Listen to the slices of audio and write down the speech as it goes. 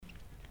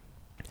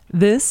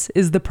This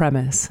is The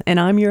Premise, and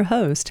I'm your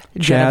host,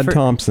 Chad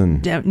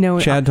Thompson.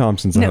 Chad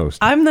Thompson's the host.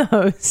 I'm the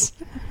host.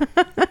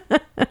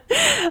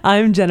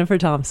 I'm Jeniffer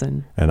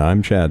Thompson. And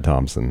I'm Chad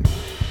Thompson,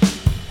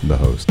 the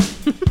host.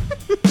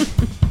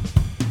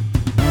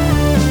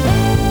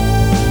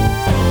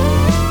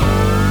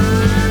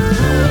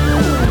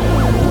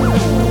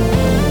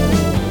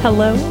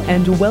 Hello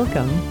and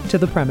welcome to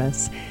The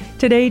Premise.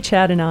 Today,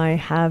 Chad and I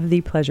have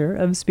the pleasure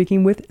of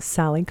speaking with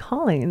Sally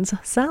Collings.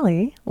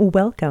 Sally,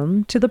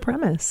 welcome to The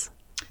Premise.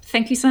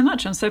 Thank you so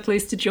much. I'm so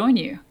pleased to join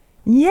you.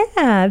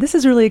 Yeah, this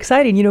is really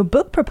exciting. You know,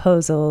 book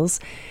proposals,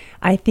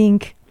 I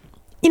think,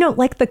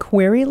 like the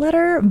query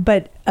letter,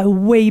 but a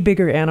way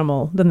bigger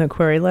animal than the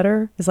query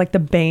letter is like the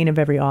bane of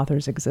every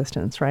author's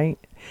existence, right?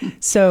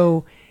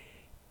 So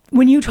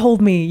when you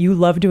told me you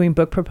love doing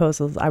book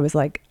proposals, I was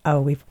like,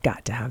 oh, we've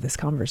got to have this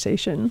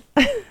conversation.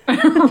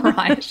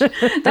 Right.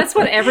 That's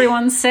what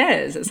everyone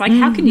says. It's like,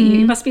 how can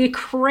you must be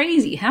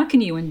crazy. How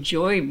can you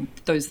enjoy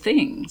those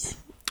things?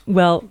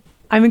 Well,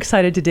 I'm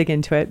excited to dig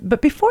into it.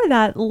 But before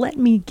that, let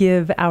me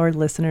give our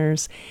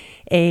listeners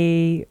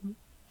a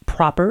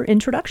proper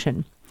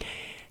introduction.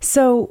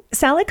 So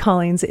Sally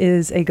Collings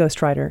is a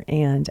ghostwriter.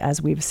 And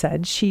as we've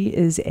said, she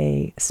is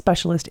a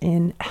specialist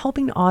in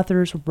helping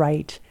authors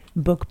write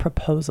book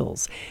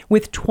proposals.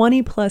 With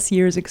 20 plus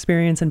years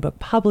experience in book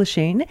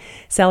publishing,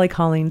 Sally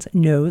Collings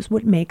knows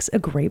what makes a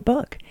great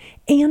book,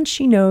 and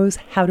she knows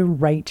how to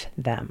write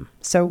them.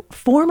 So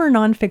former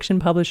nonfiction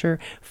publisher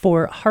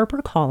for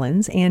Harper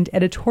Collins and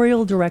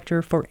editorial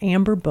director for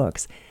Amber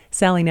Books,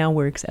 Sally now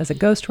works as a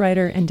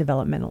ghostwriter and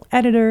developmental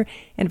editor,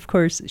 and of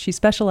course, she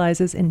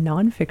specializes in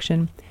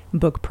nonfiction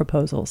book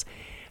proposals.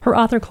 Her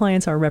author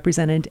clients are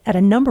represented at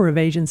a number of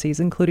agencies,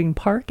 including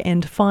Park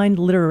and Find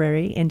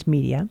Literary and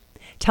Media,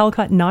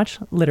 Talcott Notch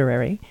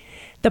Literary,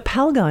 the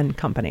Palgon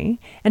Company,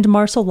 and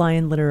Marcel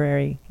Lyon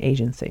Literary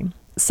Agency.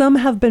 Some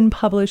have been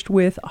published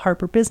with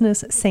Harper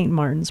Business, St.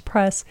 Martin's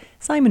Press,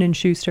 Simon &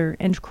 Schuster,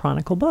 and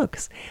Chronicle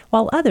Books,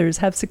 while others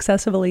have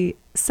successfully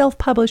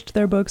self-published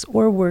their books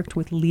or worked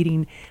with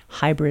leading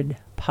hybrid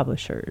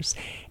publishers.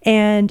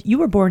 And you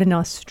were born in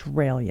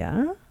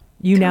Australia.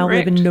 You now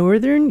live in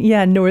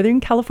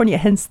Northern California,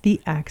 hence the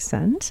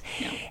accent.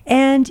 Yeah.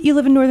 And you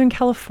live in Northern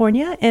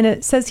California, and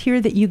it says here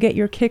that you get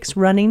your kicks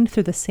running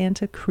through the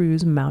Santa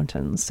Cruz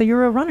Mountains. So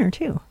you're a runner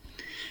too.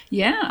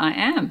 Yeah, I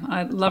am.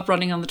 I love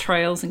running on the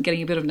trails and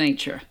getting a bit of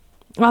nature.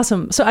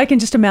 Awesome. So I can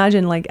just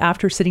imagine, like,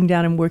 after sitting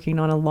down and working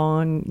on a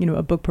long,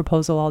 a book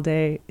proposal all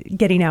day,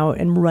 getting out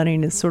and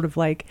running is sort of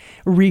like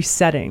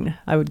resetting,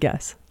 I would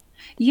guess.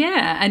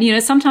 Yeah,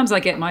 and sometimes I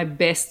get my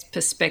best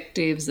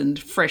perspectives and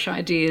fresh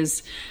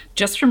ideas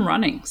just from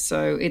running.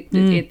 So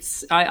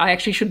I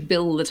actually should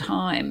bill the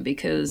time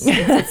because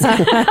it's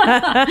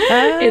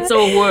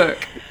all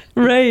work.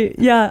 Right.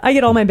 Yeah. I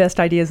get all my best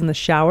ideas in the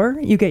shower.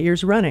 You get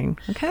yours running.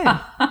 Okay.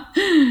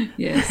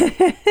 Yes.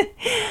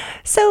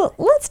 So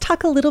let's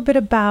talk a little bit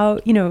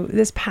about,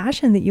 this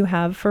passion that you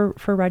have for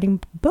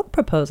writing book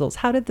proposals.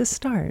 How did this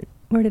start?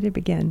 Where did it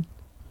begin?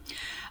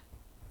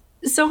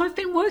 So I've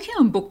been working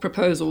on book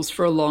proposals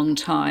for a long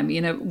time.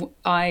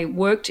 I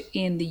worked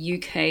in the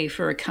UK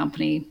for a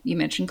company you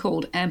mentioned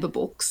called Amber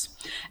Books.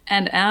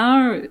 And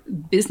our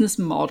business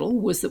model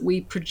was that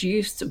we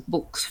produced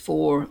books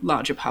for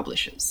larger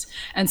publishers.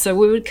 And so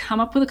we would come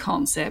up with a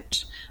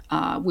concept,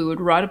 we would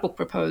write a book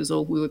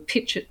proposal, we would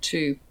pitch it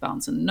to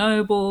Barnes &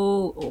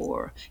 Noble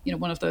or,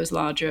 one of those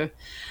larger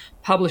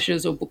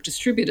publishers or book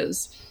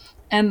distributors,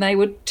 and they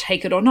would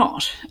take it or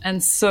not.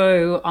 And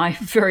so I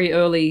very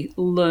early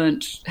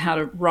learnt how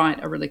to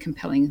write a really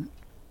compelling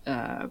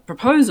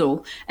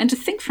proposal and to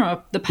think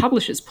from the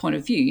publisher's point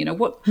of view.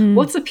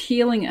 What's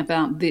appealing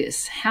about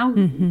this? How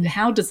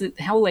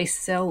will they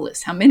sell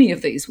this? How many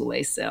of these will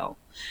they sell?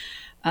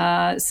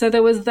 So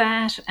there was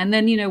that. And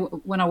then,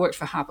 when I worked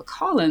for Harper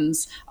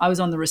Collins, I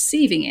was on the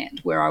receiving end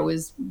where I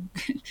was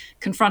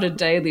confronted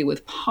daily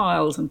with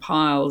piles and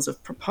piles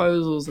of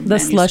proposals and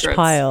manuscripts. Slush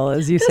pile,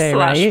 as you say,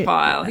 right? The slush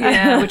pile,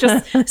 yeah. I would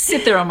just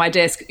sit there on my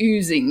desk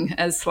oozing,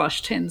 as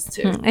slush tends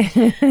to.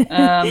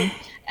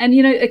 And,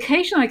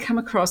 occasionally I come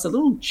across a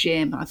little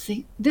gem. I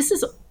think this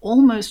is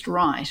almost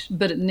right,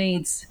 but it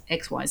needs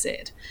X, Y,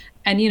 Z.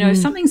 And, if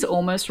something's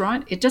almost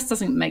right, it just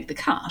doesn't make the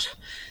cut.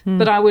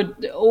 But I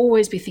would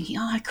always be thinking,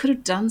 I could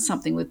have done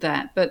something with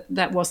that, but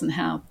that wasn't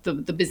how the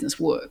business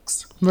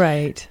works.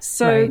 Right.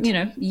 So,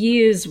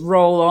 years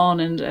roll on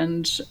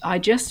and I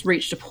just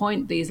reached a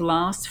point these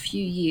last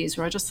few years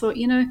where I just thought,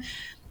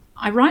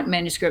 I write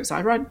manuscripts,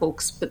 I write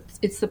books, but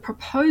it's the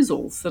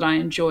proposals that I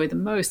enjoy the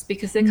most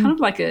because they're kind of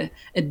like a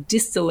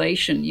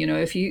distillation.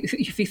 If you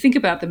think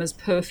about them as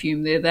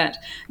perfume, they're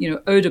that,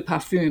 eau de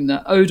parfum,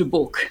 the eau de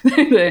book,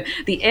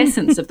 the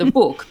essence of the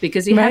book,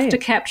 because you have to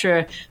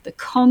capture the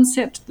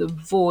concept, the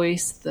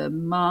voice, the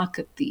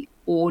market, the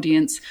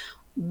audience,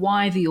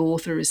 why the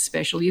author is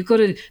special. You've got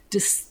to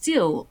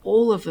distill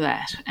all of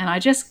that. And I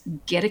just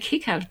get a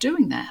kick out of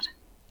doing that.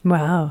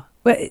 Wow.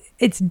 Well,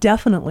 it's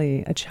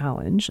definitely a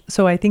challenge.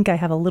 So I think I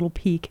have a little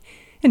peek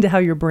into how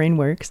your brain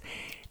works.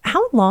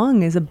 How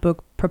long is a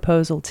book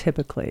proposal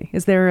typically?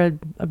 Is there a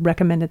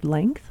recommended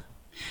length?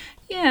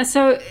 Yeah,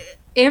 so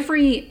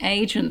every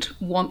agent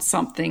wants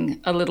something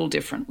a little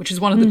different, which is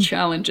one of the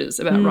challenges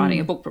about writing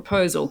a book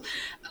proposal.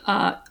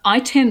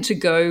 I tend to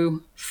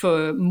go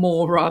for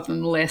more rather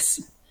than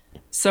less.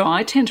 So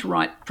I tend to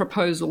write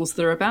proposals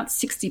that are about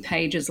 60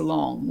 pages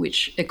long,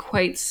 which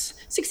equates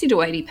 60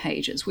 to 80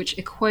 pages, which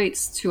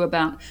equates to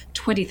about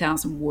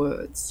 20,000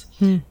 words.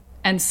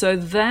 And so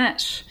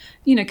that,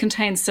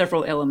 contains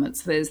several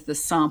elements. There's the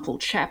sample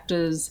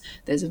chapters,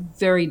 there's a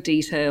very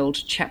detailed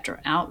chapter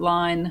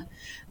outline,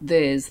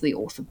 there's the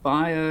author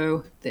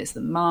bio, there's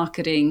the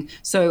marketing.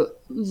 So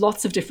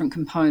lots of different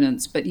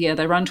components, but yeah,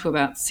 they run to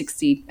about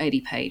 60,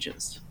 80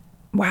 pages.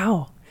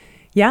 Wow.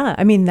 Yeah,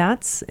 I mean,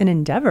 that's an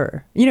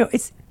endeavor.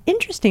 It's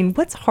interesting.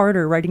 What's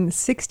harder, writing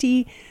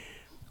 60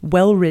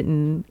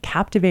 well-written,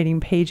 captivating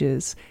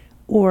pages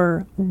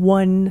or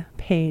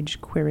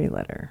one-page query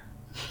letter?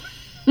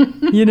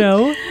 Right?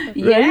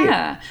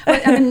 Yeah.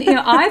 Well, I mean,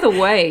 either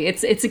way,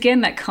 it's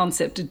again that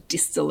concept of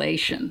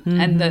distillation,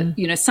 and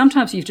that,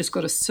 sometimes you've just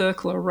got to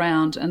circle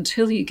around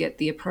until you get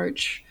the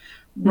approach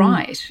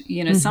right.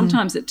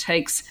 Sometimes it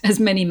takes as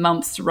many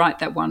months to write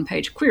that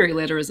one-page query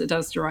letter as it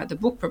does to write the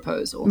book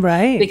proposal.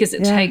 Right. Because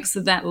it takes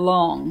that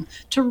long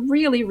to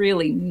really,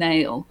 really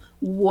nail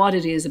what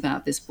it is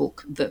about this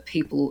book that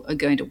people are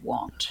going to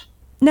want.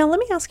 Now,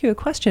 let me ask you a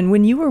question.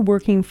 When you were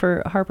working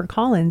for Harper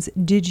Collins,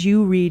 did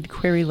you read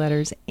query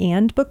letters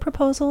and book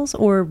proposals,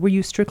 or were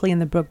you strictly in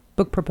the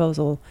book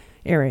proposal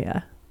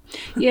area?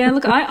 Yeah,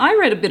 look, I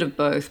read a bit of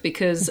both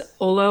because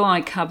although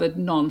I covered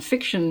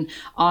nonfiction,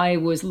 I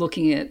was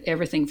looking at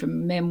everything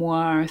from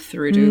memoir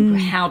through to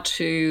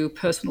how-to,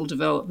 personal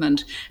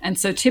development. And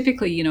so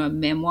typically, a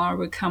memoir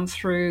would come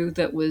through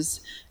that was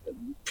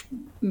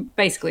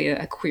basically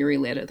a query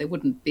letter. There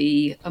wouldn't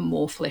be a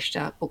more fleshed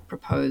out book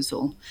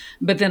proposal.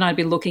 But then I'd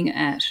be looking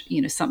at,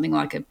 something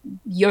like a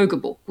yoga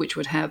book, which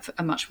would have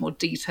a much more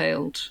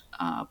detailed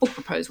book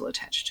proposal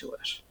attached to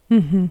it.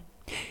 Mm-hmm.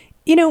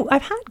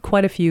 I've had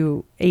quite a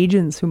few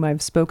agents whom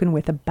I've spoken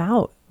with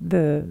about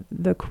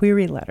the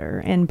query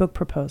letter and book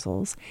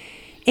proposals.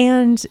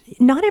 And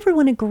not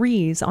everyone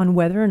agrees on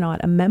whether or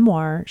not a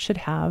memoir should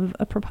have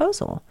a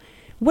proposal.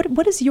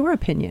 What is your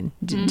opinion?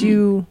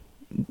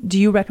 Do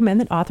you recommend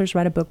that authors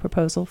write a book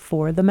proposal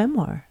for the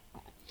memoir?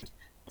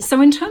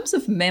 So in terms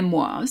of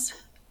memoirs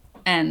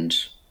and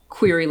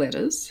query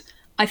letters,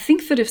 I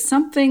think that if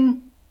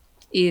something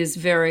is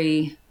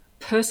very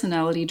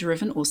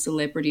personality-driven or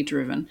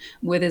celebrity-driven,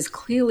 where there's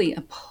clearly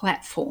a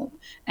platform,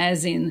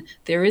 as in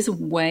there is a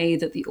way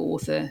that the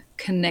author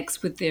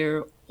connects with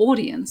their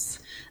audience,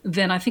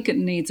 then I think it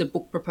needs a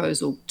book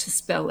proposal to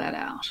spell that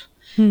out.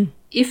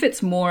 If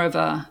it's more of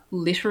a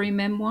literary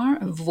memoir,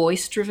 a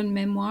voice-driven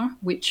memoir,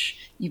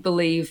 which you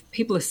believe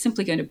people are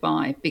simply going to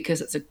buy because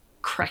it's a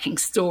cracking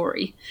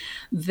story,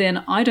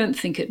 then I don't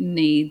think it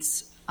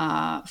needs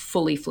a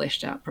fully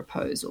fleshed out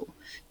proposal.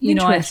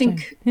 I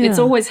think it's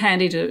always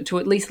handy to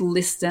at least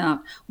list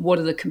out what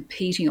are the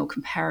competing or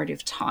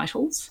comparative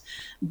titles,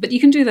 but you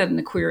can do that in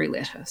a query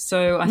letter.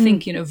 So I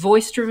think,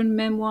 voice-driven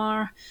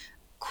memoir,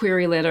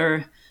 query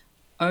letter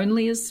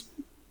only is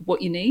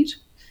what you need.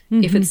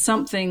 If it's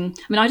something,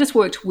 I just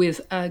worked with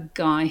a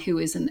guy who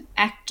is an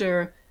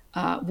actor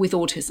with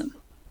autism.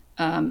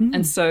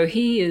 And so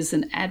he is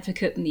an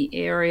advocate in the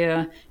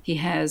area. He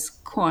has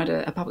quite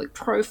a public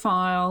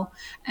profile.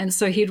 And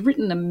so he had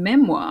written a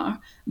memoir,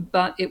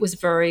 but it was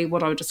very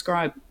what I would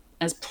describe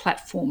as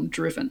platform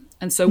driven.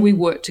 And so we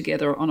worked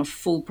together on a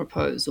full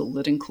proposal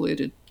that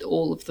included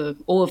all of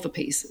the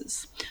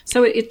pieces.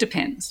 So it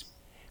depends.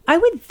 I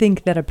would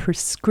think that a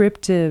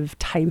prescriptive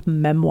type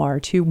memoir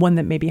too, one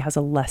that maybe has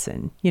a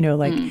lesson,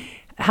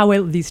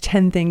 these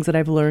 10 things that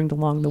I've learned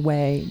along the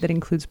way that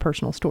includes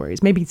personal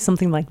stories. Maybe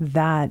something like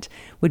that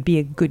would be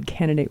a good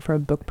candidate for a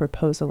book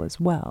proposal as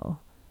well.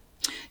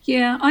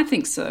 Yeah, I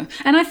think so.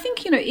 And I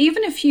think,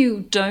 even if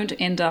you don't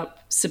end up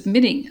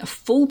submitting a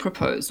full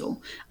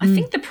proposal, I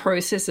think the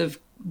process of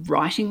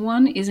writing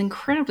one is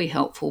incredibly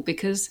helpful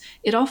because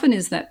it often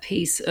is that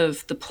piece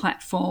of the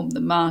platform, the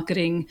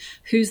marketing,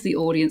 who's the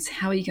audience,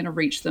 how are you going to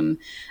reach them,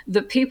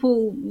 that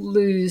people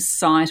lose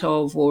sight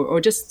of, or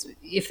just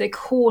if they're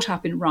caught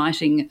up in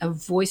writing a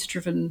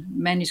voice-driven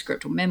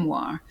manuscript or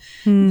memoir,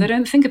 they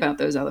don't think about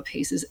those other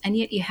pieces, and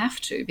yet you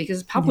have to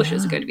because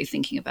publishers are going to be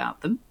thinking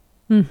about them.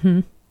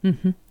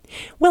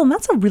 Well, and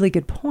that's a really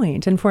good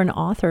point. And for an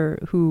author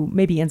who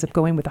maybe ends up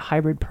going with a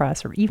hybrid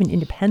press or even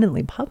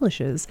independently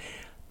publishes,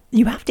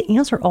 you have to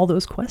answer all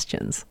those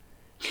questions.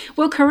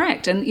 Well,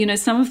 correct. And,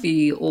 some of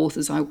the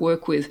authors I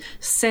work with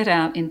set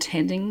out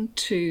intending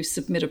to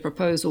submit a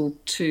proposal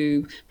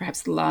to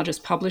perhaps the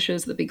largest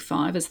publishers, the big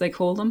five, as they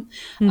call them.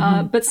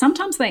 But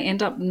sometimes they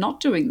end up not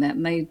doing that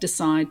and they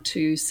decide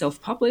to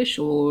self-publish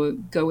or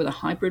go with a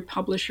hybrid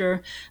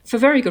publisher for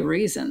very good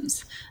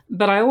reasons.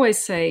 But I always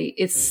say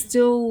it's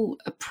still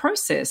a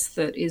process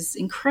that is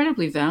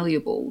incredibly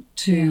valuable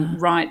to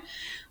write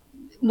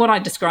what I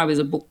describe as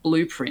a book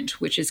blueprint,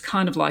 which is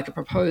kind of like a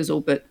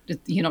proposal, but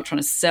you're not trying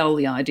to sell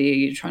the idea,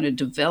 you're trying to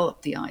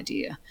develop the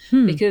idea.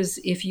 Because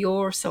if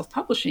you're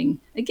self-publishing,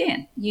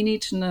 again, you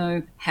need to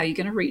know how you're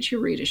going to reach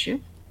your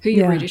readership, who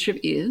your readership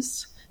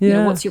is, you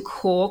know, what's your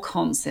core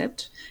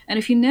concept. And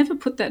if you never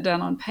put that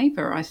down on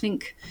paper, I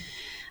think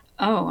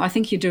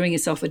you're doing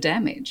yourself a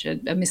damage, a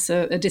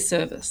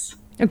disservice.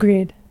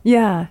 Agreed.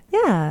 Yeah,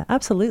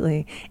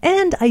 absolutely.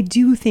 And I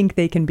do think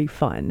they can be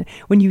fun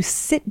when you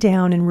sit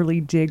down and really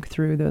dig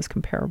through those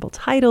comparable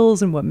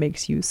titles and what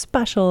makes you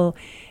special.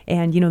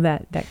 And, you know,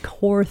 that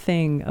core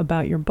thing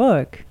about your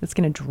book that's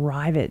going to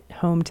drive it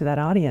home to that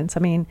audience.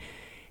 I mean,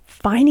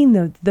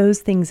 finding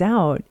those things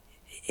out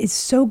is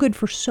so good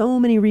for so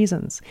many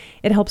reasons.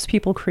 It helps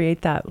people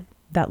create that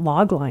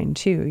log line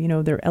too, you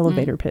know, their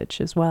elevator pitch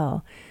as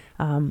well.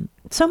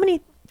 So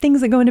many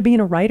things that go into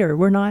being a writer.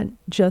 We're not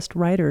just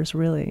writers,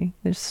 really.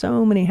 There's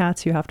so many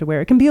hats you have to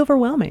wear. It can be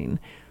overwhelming.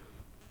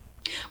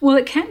 Well,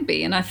 it can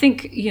be. And I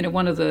think, you know,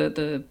 one of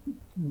the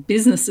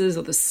businesses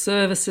or the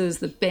services,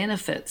 the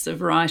benefits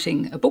of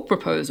writing a book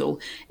proposal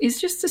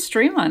is just to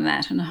streamline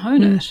that and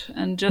hone it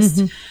and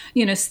just,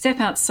 you know, step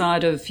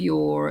outside of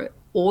your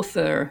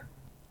author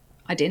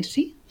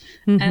identity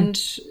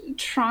and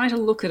try to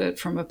look at it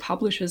from a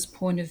publisher's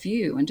point of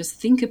view and just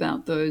think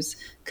about those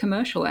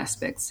commercial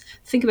aspects.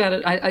 Think about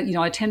it.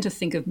 I tend to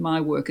think of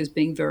my work as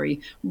being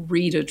very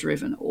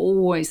reader-driven,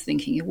 always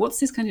thinking, what's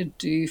this going to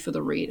do for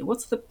the reader?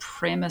 What's the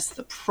premise,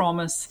 the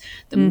promise,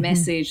 the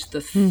message,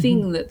 the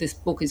thing that this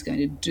book is going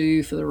to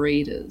do for the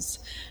readers?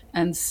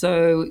 And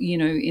so, you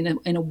know,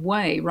 in a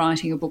way,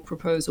 writing a book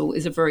proposal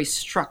is a very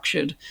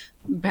structured,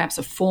 perhaps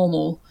a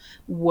formal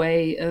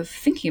way of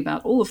thinking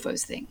about all of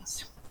those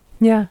things.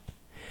 Yeah,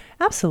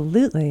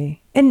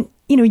 absolutely. And,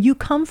 you know, you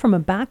come from a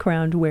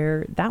background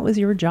where that was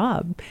your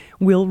job.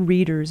 Will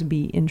readers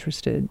be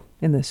interested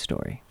in this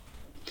story?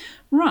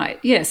 Right.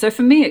 Yeah. So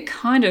for me, it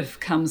kind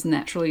of comes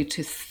naturally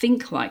to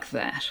think like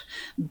that.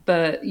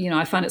 But, you know,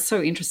 I find it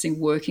so interesting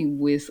working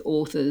with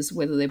authors,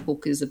 whether their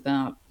book is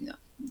about, you know,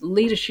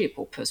 leadership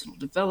or personal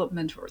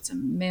development, or it's a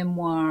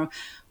memoir,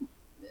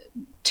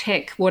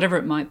 tech, whatever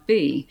it might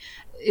be.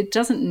 It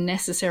doesn't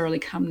necessarily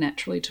come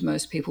naturally to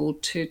most people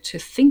to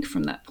think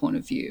from that point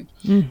of view.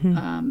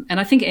 And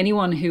I think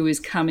anyone who is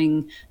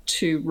coming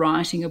to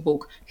writing a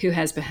book who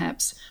has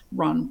perhaps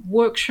run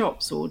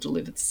workshops or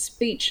delivered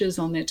speeches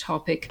on their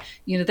topic,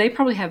 you know, they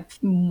probably have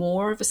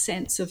more of a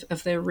sense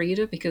of their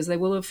reader because they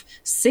will have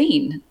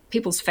seen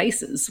people's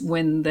faces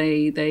when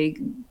they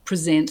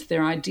present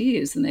their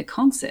ideas and their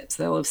concepts.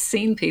 They'll have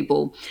seen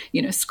people,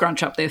 you know,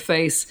 scrunch up their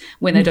face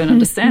when they don't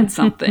understand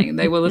something.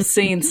 They will have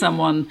seen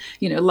someone,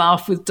 you know,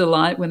 laugh with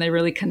delight when they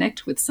really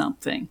connect with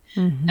something.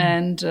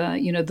 And,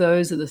 you know,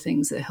 those are the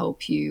things that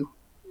help you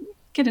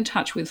get in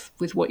touch with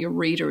what your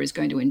reader is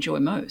going to enjoy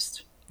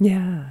most.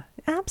 Yeah,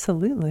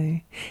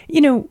 absolutely.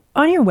 You know,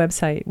 on your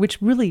website,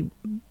 which really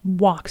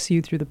walks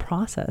you through the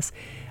process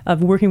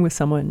of working with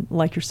someone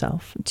like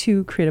yourself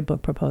to create a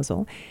book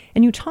proposal,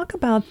 and you talk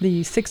about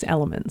the 6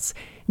 elements.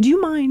 Do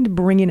you mind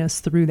bringing us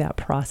through that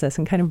process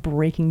and kind of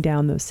breaking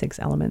down those 6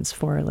 elements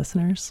for our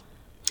listeners?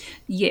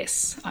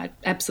 Yes, I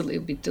absolutely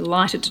would be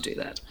delighted to do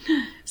that.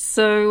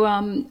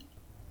 So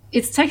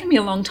it's taken me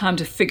a long time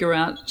to figure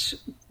out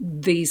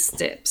these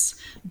steps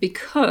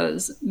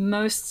because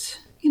most,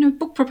 you know,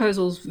 book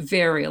proposals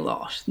vary a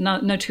lot.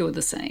 No two are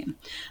the same.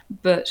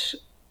 But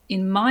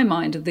in my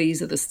mind,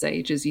 these are the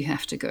stages you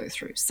have to go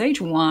through.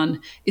 Stage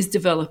 1 is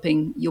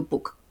developing your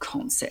book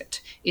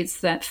concept.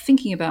 It's that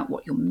thinking about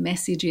what your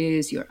message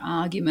is, your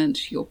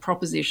argument, your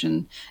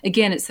proposition.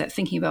 Again, it's that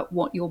thinking about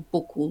what your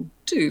book will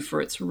do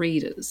for its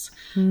readers.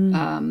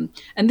 And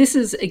this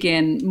is,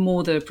 again,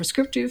 more the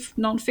prescriptive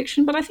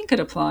nonfiction, but I think it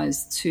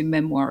applies to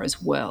memoir as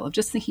well, of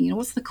just thinking, you know,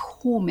 what's the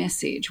core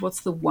message?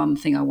 What's the one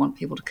thing I want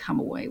people to come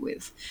away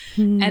with?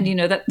 And, you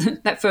know,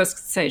 that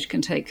first stage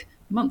can take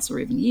months or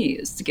even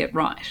years to get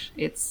right.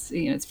 It's,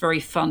 you know, it's very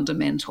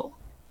fundamental.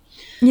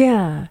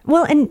 Yeah.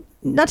 Well, and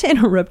not to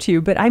interrupt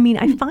you, but I mean,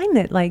 I find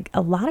that like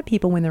a lot of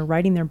people, when they're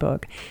writing their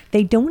book,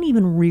 they don't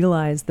even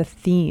realize the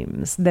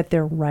themes that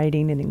they're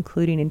writing and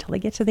including until they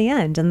get to the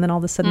end. And then all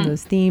of a sudden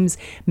those themes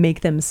make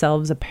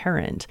themselves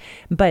apparent.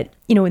 But,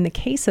 you know, in the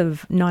case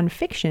of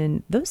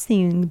nonfiction, those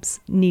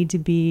themes need to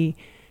be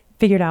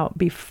figured out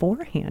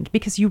beforehand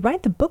because you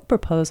write the book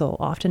proposal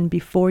often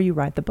before you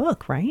write the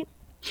book, right?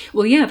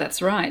 Well, yeah,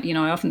 that's right. You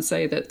know, I often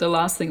say that the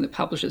last thing that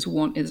publishers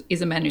want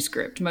is a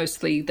manuscript.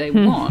 Mostly they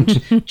want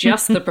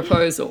just the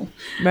proposal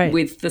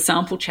with the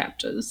sample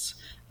chapters.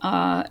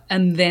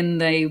 And then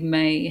they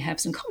may have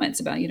some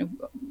comments about, you know,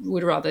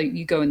 would rather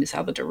you go in this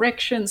other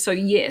direction. So,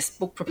 yes,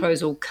 book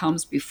proposal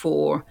comes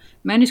before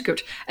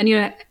manuscript. And,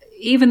 you know,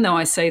 even though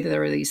I say that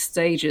there are these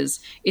stages,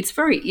 it's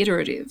very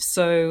iterative.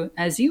 So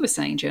as you were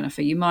saying,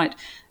 Jennifer, you might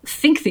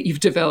think that you've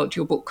developed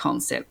your book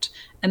concept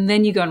and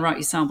then you go and write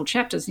your sample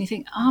chapters and you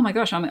think, oh my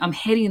gosh, I'm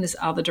heading in this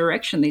other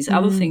direction. These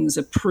other things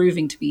are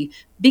proving to be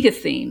bigger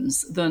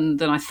themes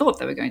than I thought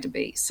they were going to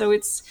be. So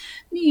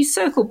you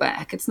circle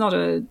back. It's not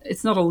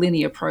a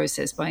linear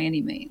process by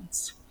any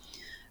means.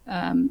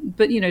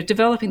 But,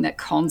 developing that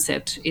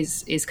concept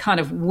is kind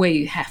of where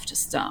you have to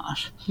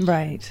start.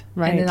 Right.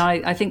 And then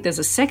I think there's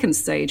a second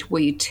stage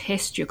where you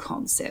test your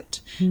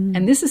concept.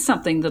 And this is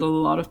something that a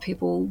lot of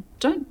people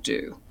don't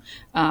do.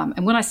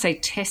 And when I say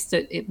test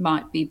it, it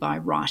might be by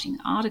writing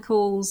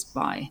articles,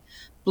 by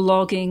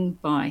blogging,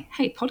 by,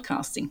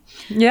 podcasting.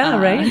 Yeah,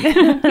 right.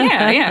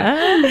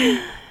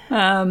 Yeah.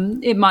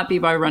 It might be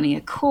by running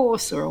a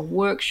course or a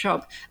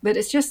workshop, but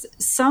it's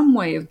just some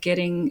way of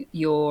getting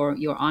your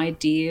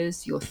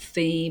ideas, your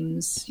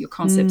themes, your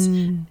concepts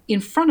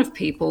in front of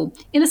people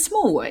in a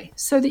small way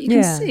so that you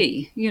can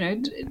see,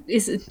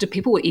 do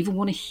people even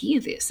want to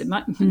hear this?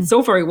 It's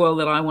all very well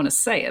that I want to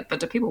say it, but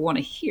do people want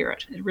to hear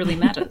it? It really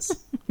matters.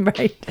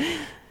 Right.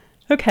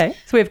 Okay.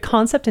 So we have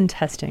concept and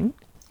testing.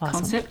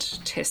 Awesome.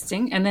 Concept,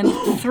 testing, and then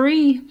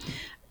 3...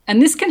 And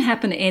this can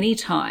happen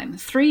anytime.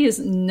 3 is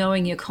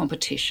knowing your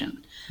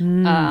competition.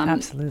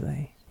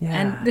 Absolutely. Yeah.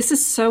 And this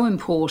is so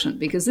important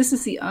because this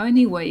is the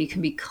only way you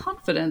can be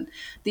confident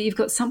that you've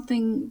got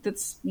something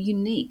that's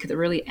unique, that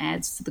really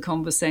adds to the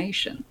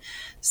conversation.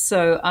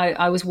 So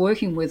I was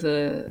working with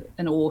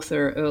an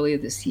author earlier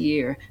this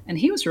year, and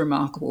he was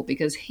remarkable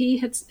because he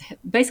had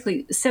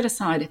basically set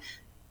aside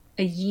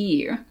a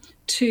year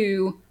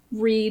to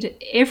read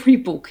every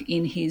book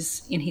in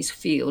his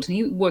field, and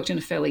he worked in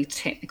a fairly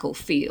technical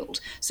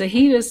field. So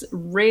he just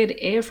read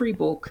every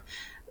book,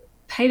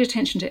 paid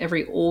attention to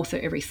every author,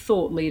 every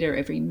thought leader,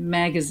 every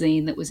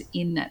magazine that was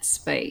in that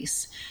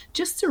space,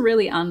 just to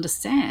really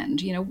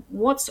understand,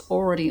 what's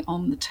already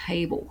on the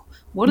table.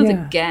 What are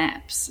the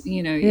gaps?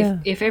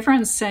 If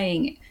everyone's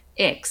saying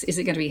X, is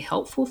it going to be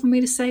helpful for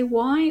me to say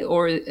Y,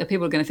 or are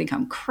people going to think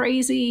I'm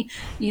crazy?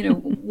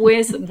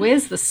 Where's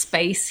the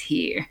space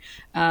here?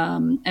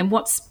 And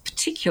what's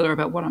particular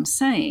about what I'm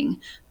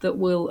saying that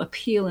will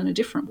appeal in a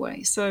different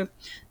way? So,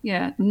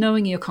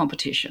 knowing your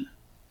competition.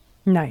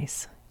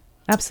 Nice.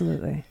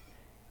 Absolutely.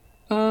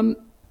 And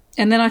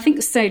then I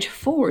think stage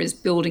 4 is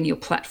building your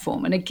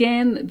platform. And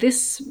again,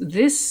 this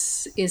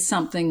is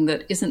something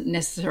that isn't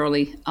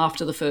necessarily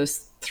after the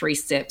first 3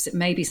 steps. It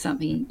may be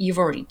something you've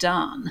already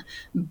done,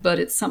 but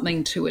it's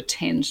something to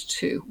attend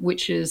to,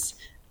 which is,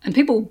 and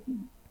people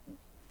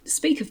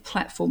speak of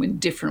platform in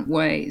different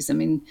ways. I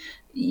mean,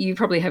 you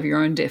probably have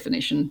your own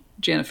definition,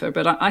 Jennifer,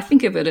 but I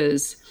think of it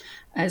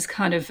as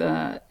kind of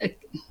a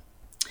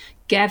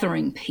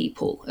gathering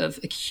people, of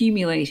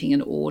accumulating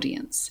an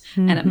audience.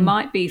 And it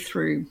might be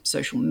through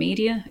social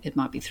media, it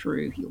might be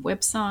through your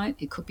website,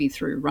 it could be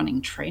through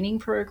running training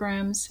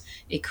programs,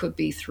 it could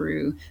be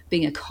through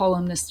being a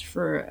columnist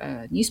for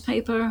a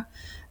newspaper,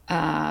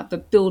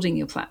 but building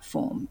your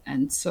platform.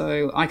 And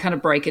so I kind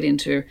of break it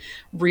into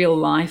real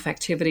life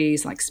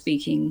activities like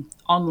speaking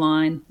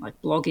online, like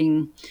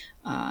blogging,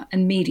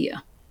 and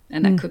media.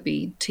 And that could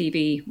be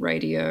TV,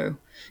 radio,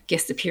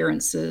 guest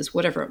appearances,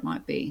 whatever it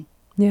might be.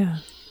 Yeah.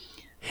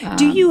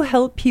 Do you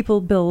help people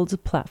build a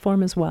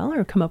platform as well,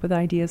 or come up with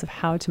ideas of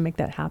how to make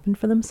that happen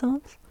for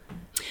themselves?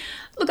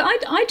 Look,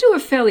 I do a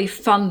fairly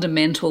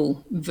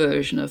fundamental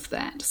version of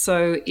that.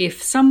 So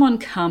if someone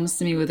comes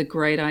to me with a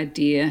great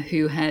idea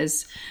who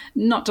has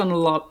not done a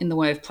lot in the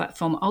way of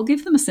platform, I'll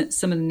give them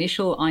some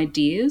initial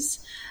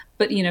ideas.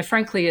 But,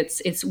 frankly,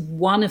 it's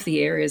one of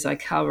the areas I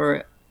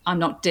cover. I'm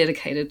not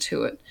dedicated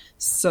to it.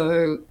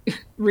 So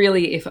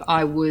really, if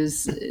I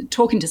was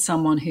talking to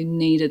someone who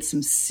needed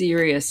some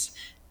serious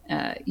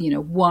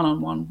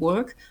one-on-one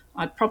work,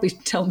 I'd probably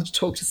tell them to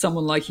talk to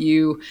someone like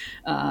you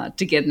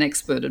to get an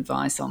expert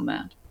advice on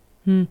that.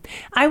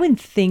 I would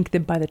think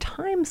that by the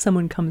time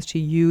someone comes to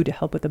you to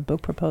help with a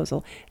book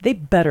proposal, they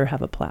better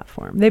have a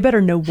platform. They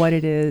better know what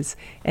it is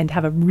and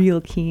have a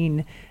real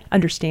keen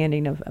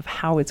understanding of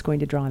how it's going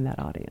to draw in that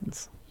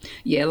audience.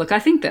 Yeah, look, I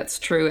think that's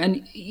true.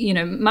 And,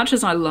 much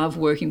as I love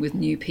working with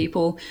new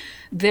people,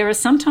 there are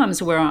some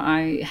times where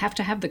I have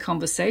to have the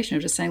conversation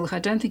of just saying, look, I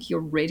don't think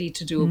you're ready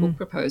to do a book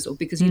proposal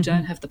because you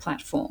don't have the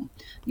platform.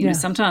 You know,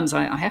 sometimes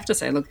I have to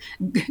say, look,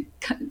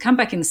 come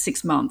back in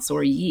 6 months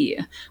or a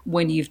year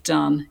when you've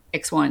done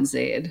X, Y, and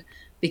Z,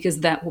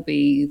 because that will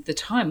be the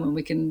time when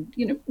we can,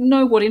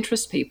 know what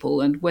interests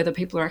people and whether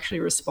people are actually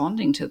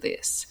responding to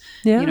this.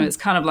 Yeah. It's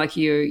kind of like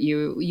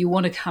you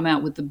want to come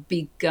out with the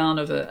big gun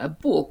of a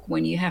book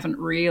when you haven't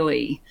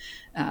really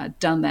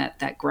done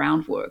that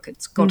groundwork.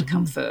 It's got to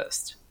come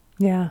first.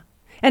 Yeah.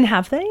 And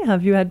have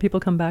you had people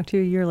come back to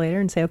you a year later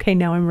and say, okay,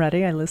 now I'm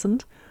ready, I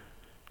listened?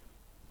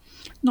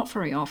 Not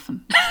very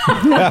often.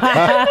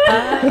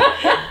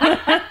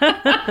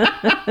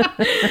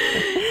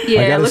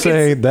 I gotta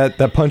say that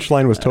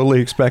punchline was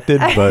totally expected,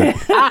 but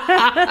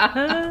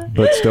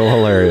still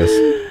hilarious.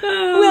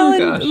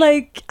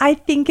 I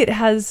think it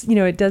has,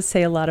 it does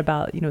say a lot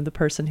about, the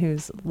person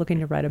who's looking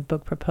to write a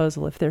book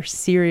proposal. If they're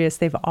serious,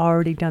 they've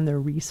already done their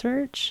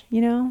research,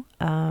 so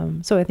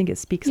I think it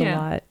speaks a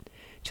lot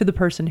to the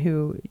person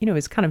who,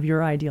 is kind of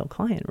your ideal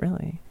client,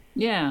 really.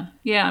 Yeah,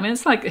 yeah. I mean,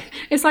 it's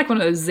like one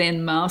of those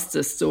Zen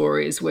master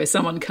stories where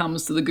someone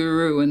comes to the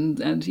guru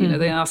and you know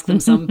they ask them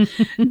some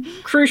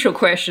crucial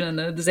question,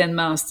 and the Zen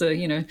master,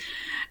 you know,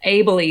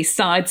 ably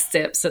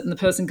sidesteps it, and the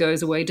person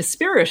goes away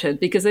dispirited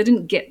because they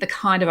didn't get the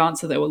kind of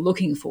answer they were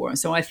looking for.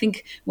 So I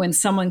think when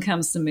someone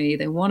comes to me,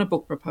 they want a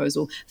book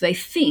proposal, they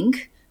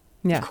think.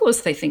 Yeah. Of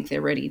course, they think they're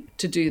ready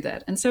to do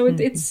that. And so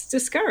it's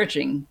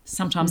discouraging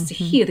sometimes to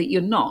hear that you're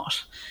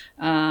not.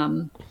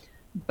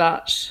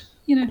 But,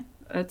 you know,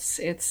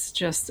 it's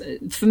just,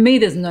 for me,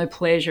 there's no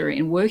pleasure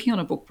in working on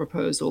a book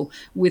proposal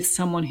with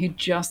someone who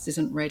just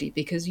isn't ready,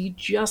 because you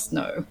just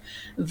know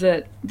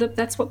that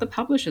that's what the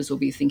publishers will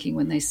be thinking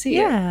when they see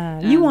it. Yeah,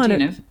 you want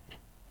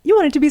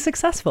it to be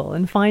successfal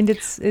and find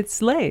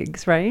its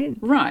legs, right?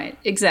 Right,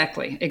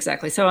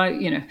 exactly. So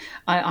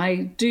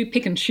I do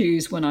pick and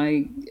choose when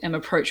I am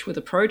approached with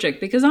a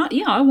project, because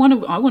I want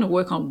to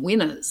work on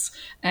winners,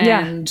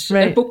 and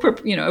a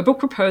book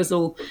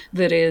proposal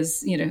that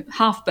is, you know,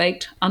 half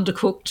baked,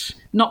 undercooked,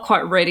 not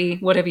quite ready,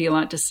 whatever you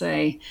like to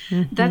say,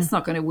 that's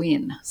not going to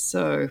win.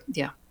 So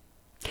yeah.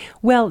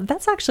 Well,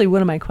 that's actually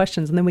one of my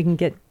questions, and then we can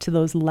get to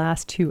those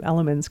last two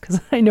elements,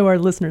 because I know our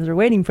listeners are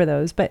waiting for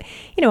those. But,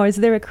 you know, is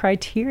there a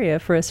criteria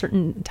for a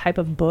certain type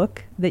of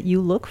book that you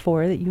look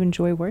for, that you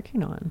enjoy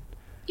working on?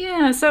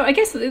 Yeah, so I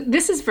guess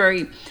this is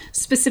very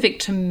specific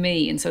to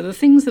me. And so the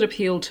things that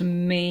appeal to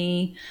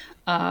me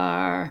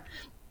are...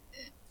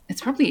 It's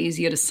probably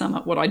easier to sum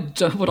up what I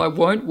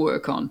won't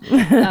work on.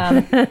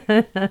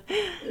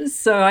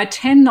 So I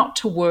tend not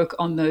to work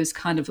on those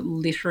kind of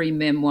literary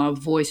memoir,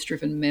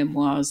 voice-driven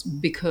memoirs,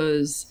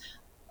 because,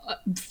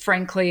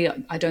 frankly,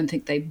 I don't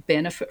think they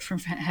benefit from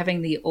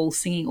having the all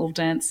singing, all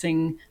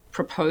dancing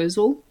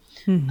proposal.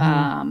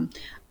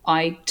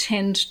 I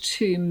tend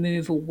to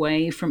move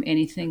away from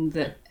anything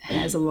that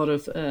has a lot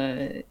of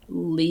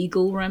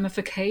legal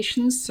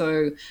ramifications,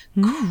 so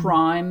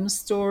crime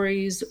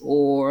stories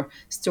or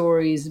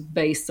stories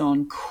based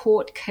on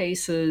court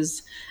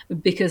cases,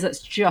 because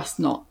that's just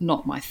not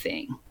my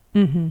thing.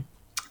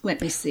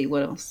 Let me see,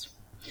 what else?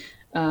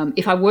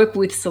 If I work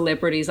with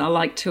celebrities, I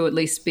like to at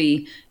least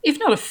be, if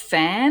not a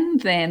fan,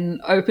 then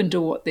open to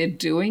what they're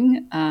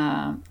doing.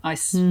 I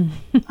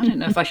don't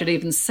know if I should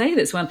even say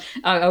this one.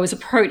 I was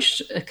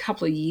approached a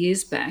couple of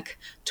years back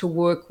to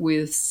work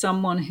with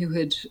someone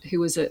who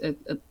was a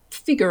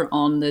figure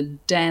on the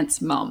Dance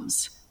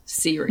Mums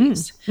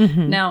series.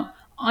 Now,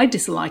 I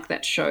dislike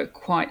that show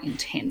quite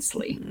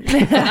intensely.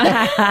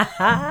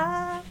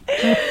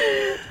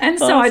 And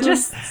so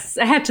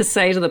awesome. I had to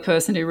say to the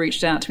person who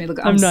reached out to me, look,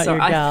 I'm not sorry.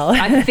 Your gal.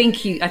 I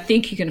think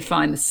you can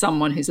find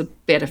someone who's a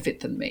better fit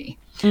than me.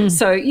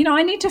 So, you know,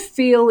 I need to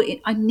feel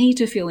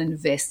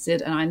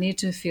invested, and I need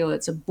to feel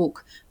it's a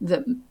book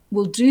that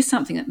will do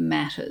something that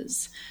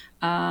matters.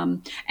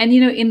 And,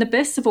 you know, in the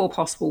best of all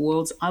possible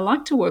worlds, I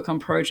like to work on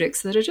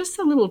projects that are just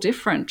a little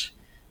different.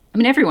 I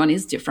mean, everyone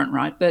is different,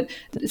 right? But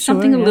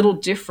something a little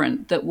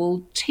different that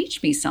will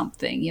teach me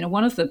something. You know,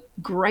 one of the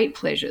great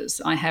pleasures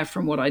I have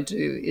from what I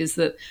do is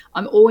that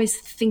I'm always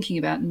thinking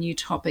about new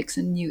topics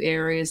and new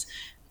areas.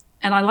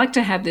 And I like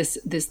to have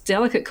this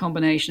delicate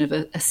combination of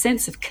a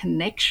sense of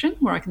connection,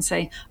 where I can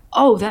say,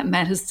 oh, that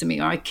matters to me,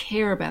 or I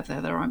care about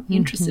that, or I'm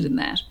interested in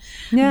that.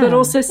 But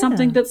also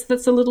something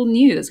that's a little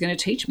new, that's going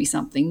to teach me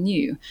something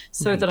new,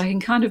 so that I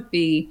can kind of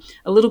be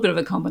a little bit of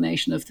a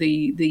combination of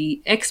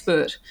the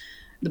expert,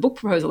 the book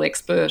proposal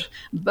expert,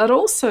 but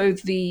also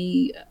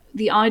the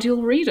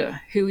ideal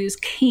reader who is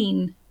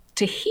keen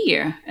to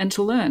hear and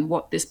to learn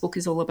what this book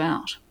is all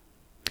about.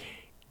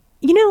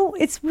 You know,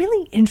 it's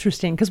really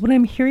interesting, because what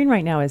I'm hearing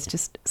right now is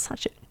just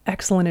such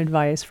excellent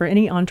advice for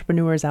any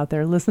entrepreneurs out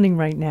there listening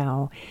right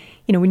now.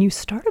 You know, when you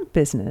start a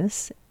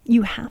business,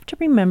 you have to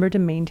remember to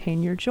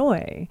maintain your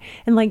joy.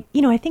 And like,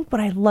 you know, I think what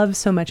I love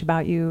so much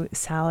about you,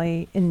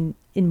 Sally, in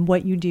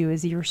what you do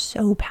is you're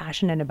so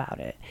passionate about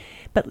it.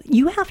 But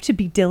you have to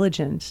be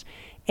diligent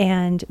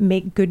and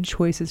make good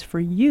choices for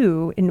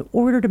you in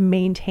order to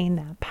maintain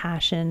that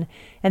passion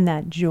and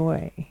that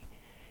joy.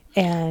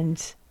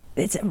 And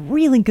it's a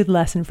really good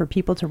lesson for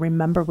people to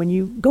remember when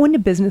you go into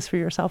business for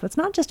yourself. It's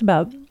not just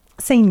about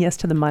saying yes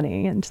to the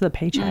money and to the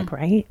paycheck,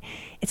 right?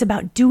 It's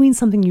about doing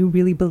something you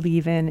really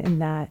believe in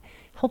and that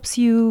helps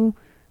you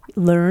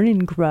learn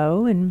and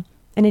grow and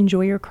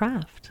enjoy your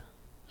craft.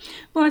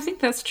 Well, I think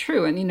that's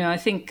true. And, you know, I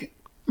think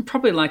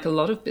probably like a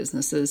lot of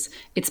businesses,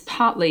 it's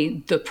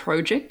partly the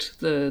project,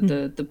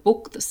 the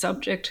book, the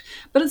subject,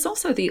 but it's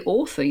also the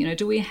author. You know,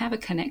 do we have a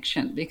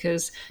connection?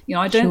 Because, you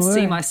know, I don't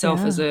see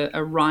myself as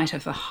a writer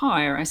for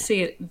hire. I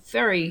see it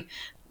very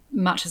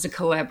much as a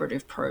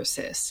collaborative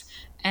process.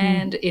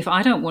 And if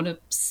I don't want to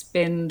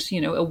spend,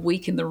 you know, a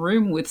week in the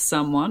room with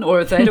someone,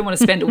 or if they don't want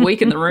to spend a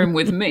week in the room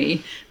with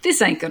me,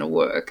 this ain't going to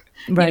work.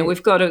 Right. You know,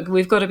 we've got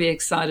to be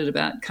excited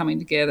about coming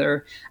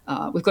together.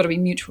 We've got to be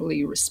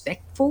mutually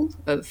respectful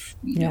of,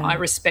 you know, I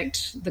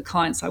respect the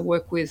clients I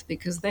work with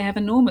because they have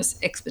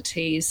enormous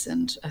expertise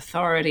and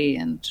authority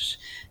and,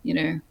 you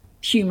know,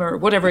 humor,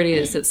 whatever it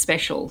is that's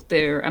special.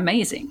 They're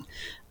amazing.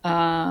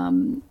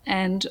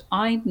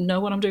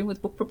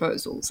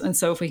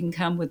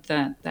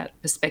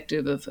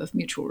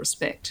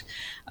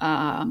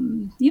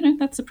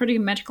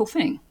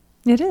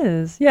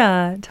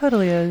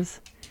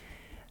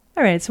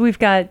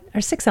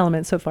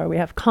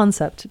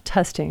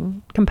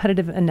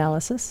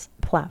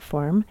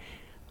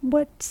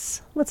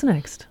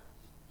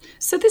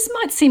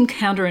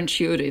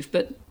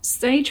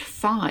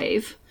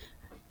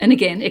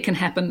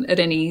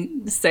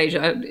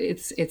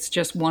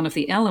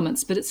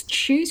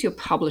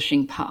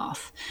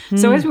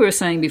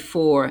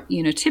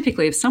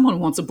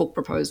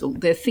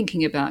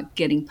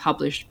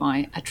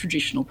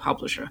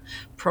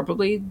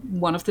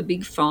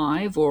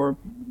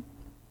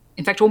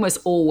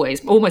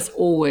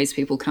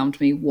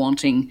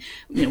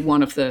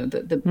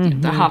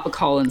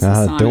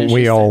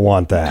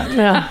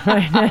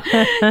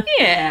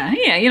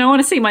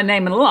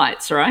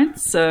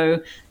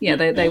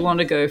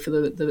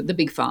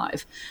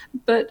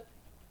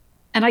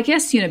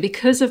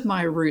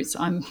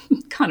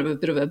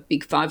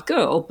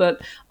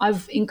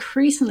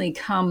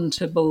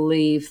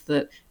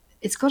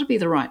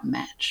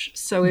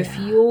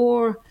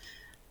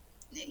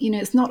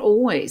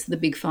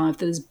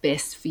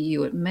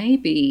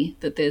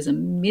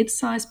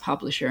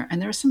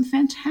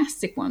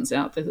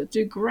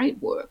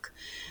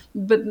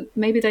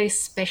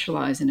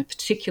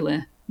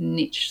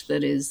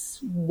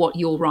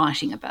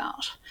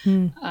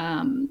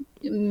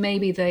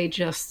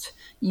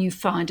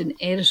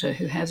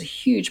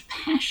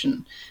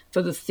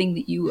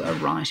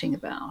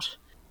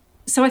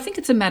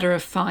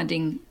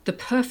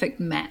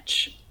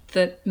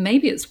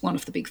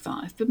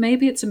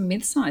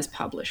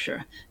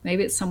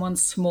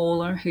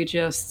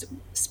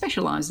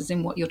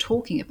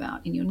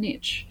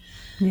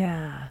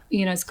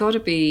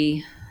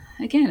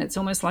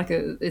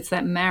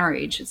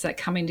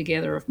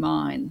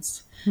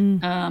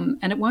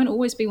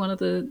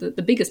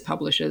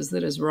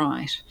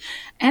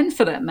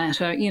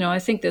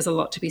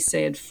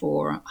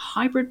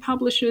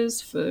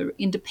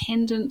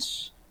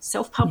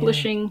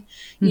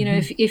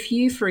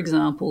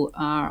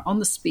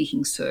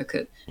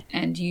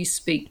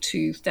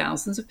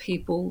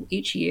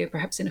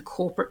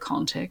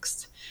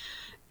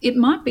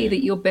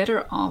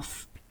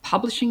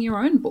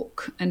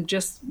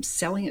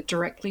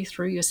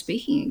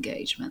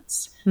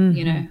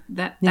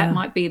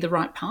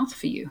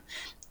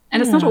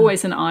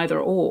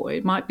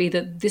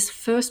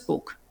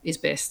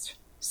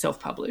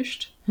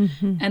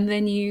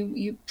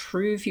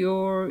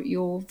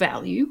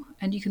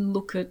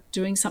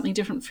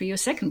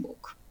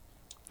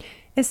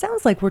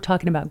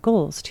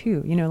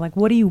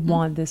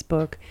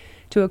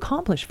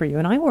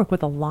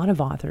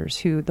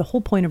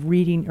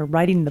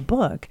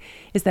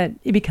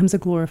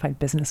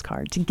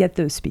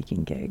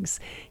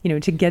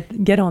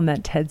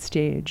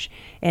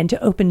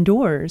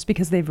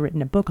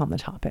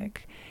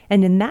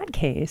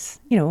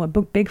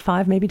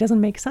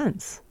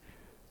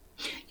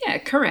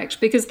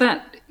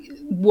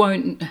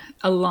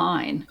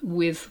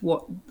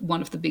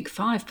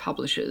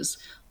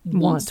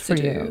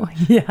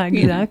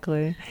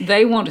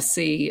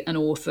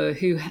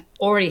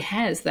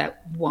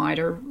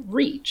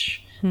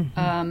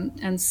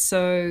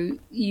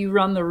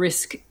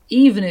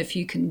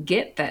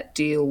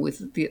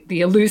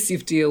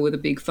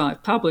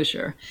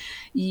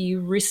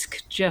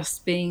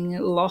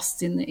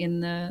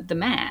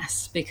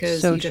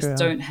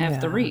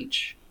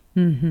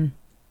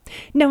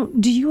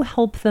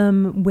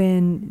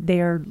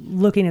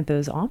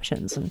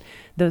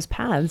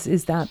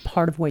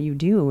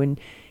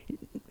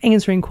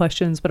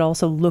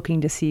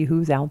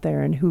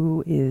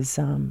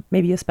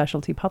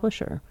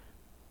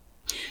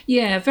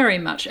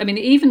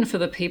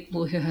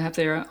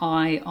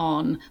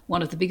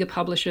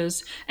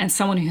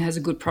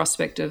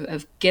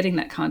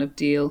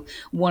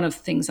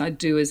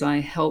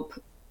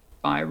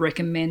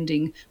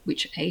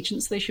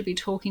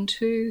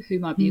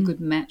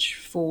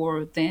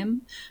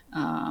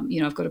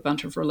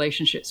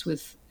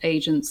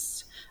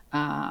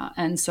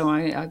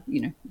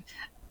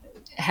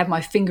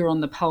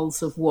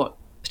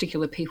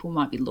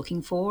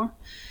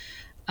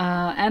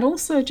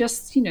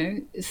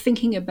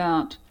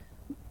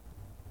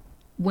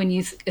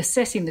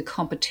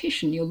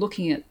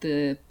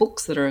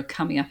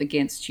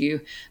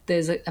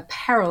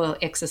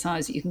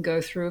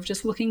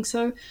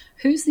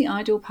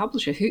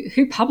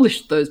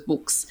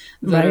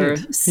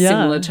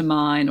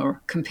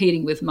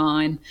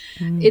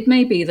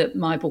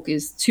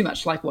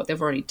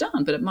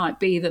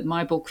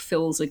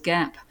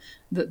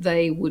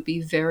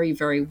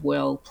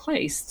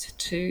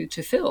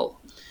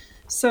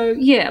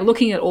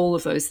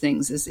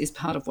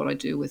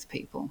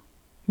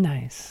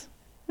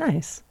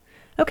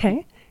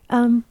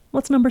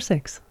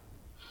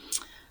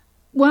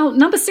 Well,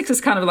 number 6 is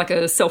kind of like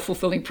a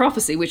self-fulfilling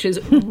prophecy, which is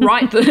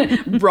write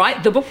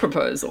the book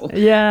proposal.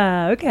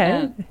 Yeah,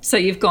 okay. So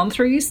you've gone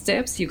through your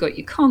steps, you've got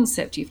your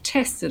concept, you've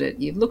tested it,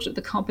 you've looked at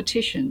the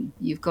competition,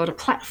 you've got a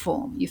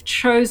platform, you've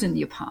chosen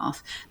your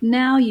path.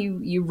 Now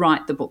you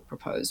write the book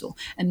proposal.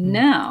 And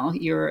now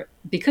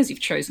because you've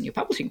chosen your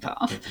publishing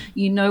path,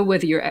 you know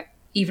whether you're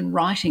even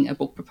writing a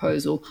book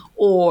proposal,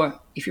 or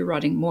if you're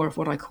writing more of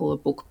what I call a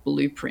book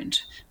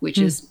blueprint, which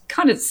is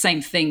kind of the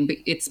same thing, but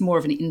it's more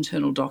of an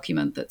internal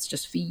document that's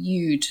just for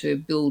you to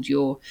build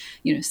your,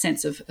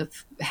 sense of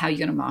how you're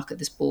going to market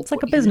this book. It's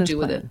like a business plan.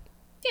 With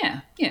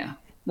it. Yeah.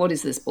 What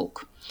is this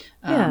book?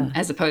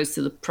 As opposed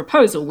to the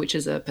proposal, which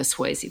is a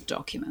persuasive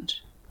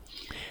document.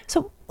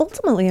 So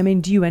ultimately, I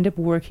mean, do you end up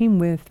working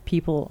with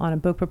people on a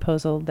book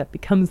proposal that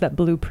becomes that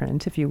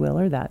blueprint, if you will,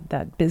 or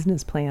that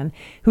business plan,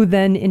 who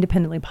then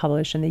independently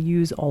publish, and they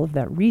use all of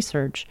that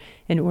research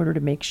in order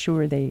to make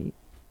sure they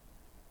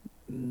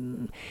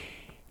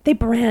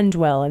brand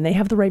well and they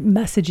have the right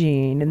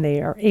messaging and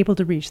they are able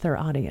to reach their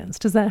audience?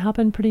 Does that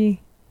happen pretty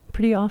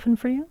often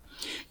for you?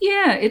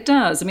 Yeah, it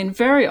does. I mean,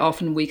 very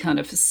often we kind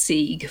of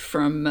seek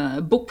from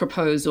a book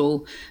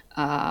proposal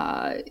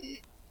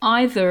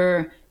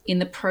either in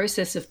the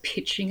process of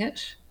pitching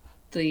it,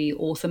 the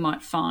author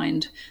might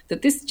find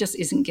that this just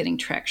isn't getting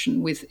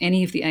traction with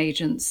any of the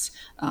agents,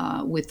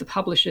 with the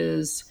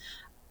publishers,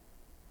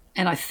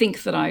 and I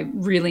think that I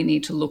really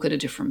need to look at a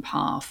different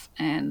path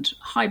and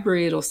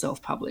hybrid or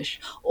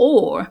self-publish.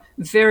 Or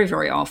very,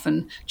 very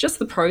often, just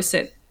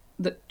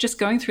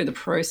going through the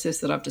process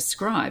that I've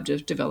described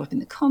of developing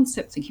the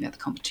concept, thinking about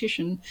the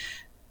competition,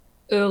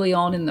 early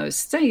on in those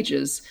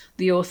stages,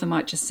 the author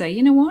might just say,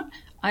 you know what?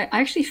 I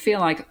actually feel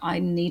like I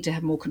need to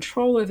have more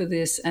control over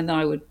this, and that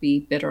I would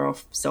be better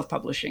off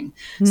self-publishing.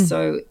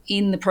 So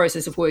in the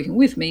process of working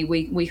with me,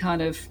 we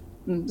kind of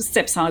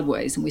step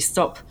sideways and we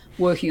stop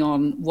working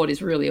on what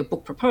is really a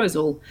book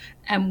proposal,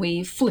 and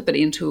we flip it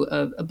into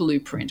a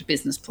blueprint, a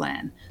business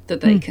plan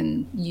that they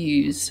can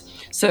use.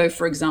 So,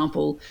 for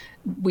example,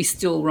 we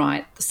still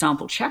write the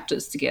sample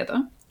chapters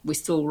together. We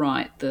still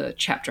write the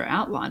chapter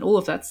outline. All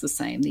of that's the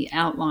same, the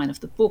outline of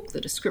the book, the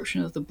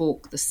description of the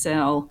book, the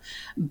sell.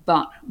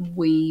 But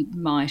we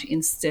might,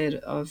 instead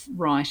of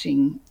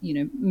writing,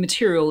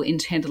 material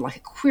intended like a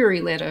query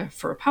letter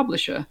for a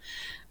publisher,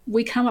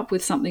 we come up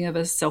with something of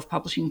a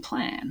self-publishing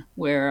plan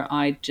where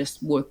I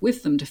just work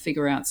with them to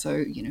figure out,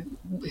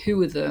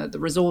 who are the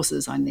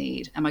resources I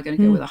need? Am I going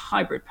to go with a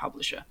hybrid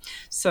publisher?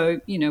 So,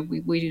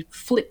 we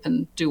flip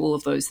and do all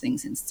of those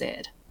things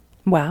instead.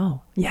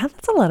 Wow. Yeah,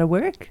 that's a lot of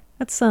work.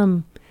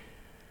 And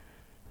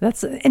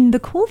the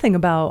cool thing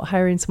about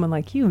hiring someone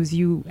like you is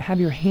you have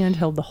your hand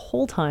held the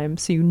whole time,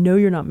 so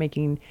you're not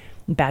making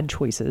bad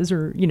choices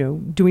or,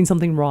 doing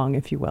something wrong,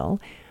 if you will.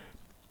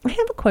 I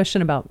have a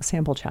question about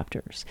sample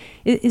chapters.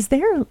 Is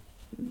there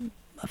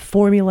a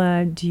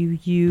formula? Do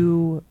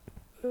you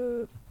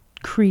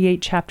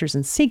create chapters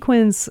in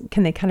sequence?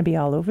 Can they kind of be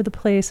all over the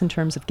place in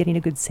terms of getting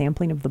a good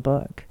sampling of the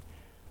book?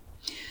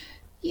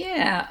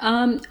 Yeah,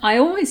 I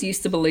always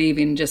used to believe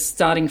in just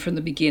starting from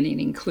the beginning,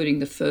 including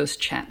the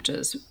first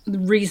chapters. The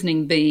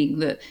reasoning being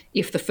that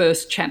if the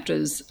first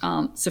chapters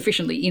aren't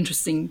sufficiently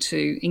interesting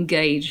to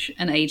engage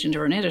an agent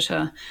or an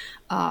editor,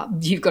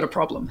 you've got a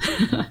problem.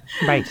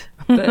 Right.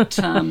 But,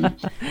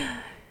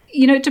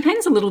 it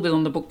depends a little bit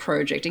on the book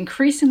project.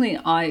 Increasingly,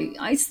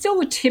 I still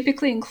would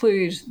typically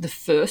include the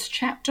first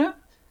chapter,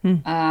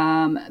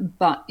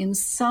 but in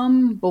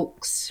some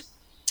books,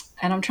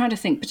 and I'm trying to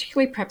think,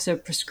 particularly perhaps a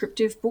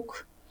prescriptive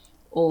book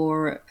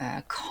or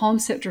a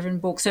concept-driven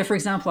book. So, for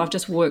example, I've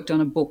just worked on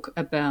a book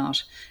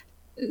about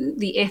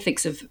the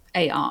ethics of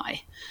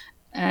AI,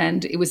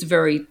 and it was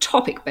very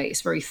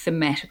topic-based, very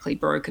thematically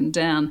broken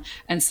down.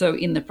 And so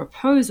in the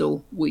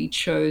proposal, we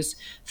chose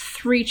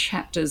 3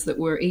 chapters that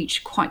were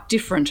each quite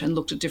different and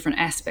looked at different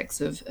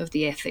aspects of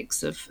the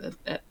ethics of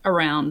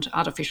around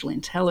artificial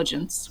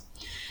intelligence.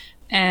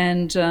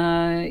 And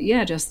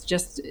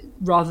just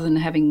rather than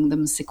having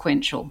them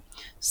sequential.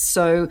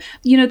 So,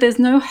 there's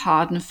no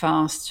hard and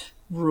fast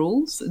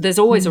rules. There's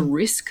always a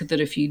risk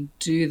that if you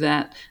do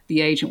that,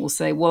 the agent will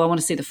say, well, I want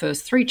to see the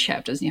first 3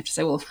 chapters. And you have to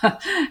say, well,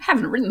 I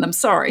haven't written them,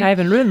 sorry. I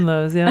haven't written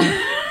those, yeah.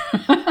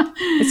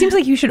 It seems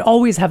like you should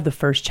always have the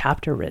first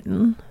chapter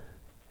written.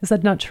 Is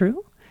that not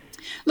true?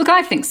 Look,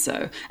 I think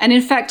so. And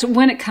in fact,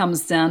 when it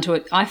comes down to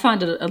it, I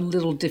find it a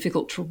little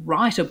difficult to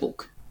write a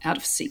book out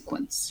of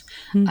sequence.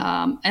 But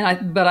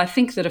I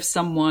think that if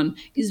someone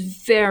is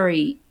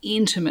very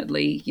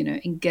intimately,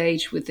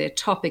 engaged with their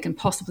topic and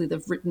possibly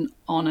they've written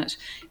on it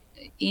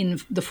in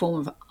the form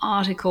of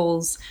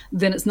articles,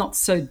 then it's not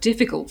so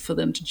difficult for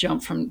them to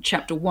jump from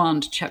chapter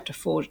 1 to chapter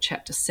 4 to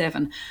chapter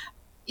 7.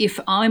 If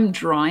I'm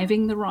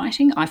driving the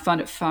writing, I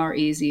find it far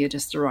easier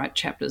just to write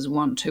chapters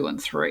 1, 2,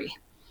 and 3.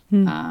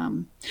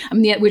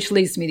 Which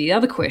leads me to the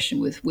other question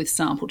with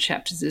sample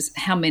chapters is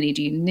how many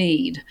do you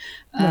need?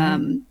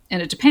 And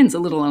it depends a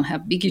little on how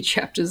big your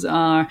chapters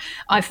are.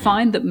 I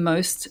find that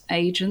most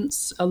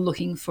agents are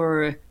looking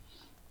for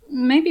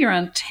maybe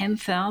around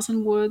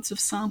 10,000 words of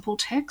sample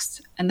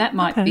text, and that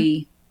might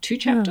be 2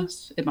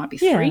 chapters. It might be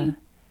 3.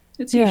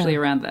 It's usually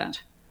around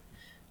that.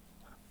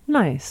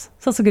 Nice.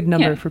 So that's a good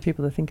number for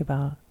people to think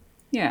about.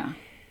 Yeah.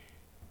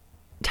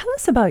 Tell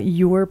us about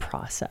your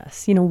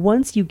process.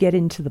 Once you get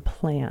into the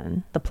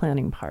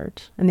planning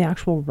part and the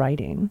actual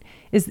writing,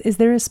 is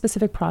there a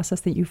specific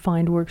process that you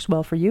find works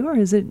well for you, or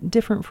is it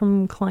different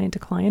from client to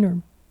client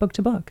or book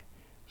to book?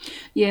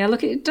 Yeah,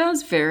 look, it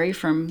does vary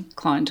from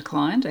client to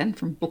client and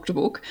from book to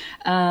book.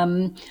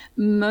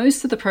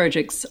 Most of the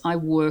projects I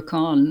work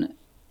on,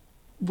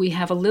 we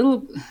have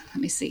let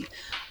me see,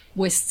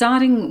 we're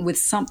starting with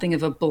something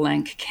of a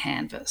blank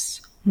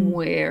canvas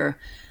where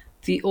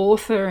the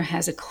author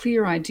has a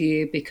clear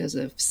idea because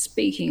of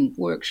speaking,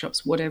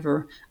 workshops,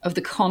 whatever, of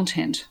the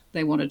content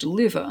they want to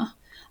deliver,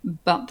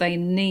 but they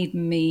need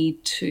me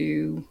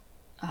to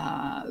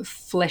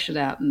flesh it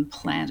out and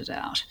plan it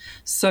out.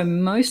 So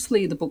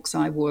mostly the books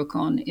I work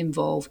on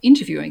involve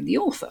interviewing the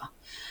author.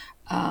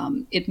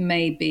 It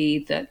may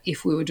be that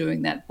if we were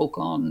doing that book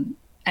on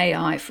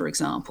AI, for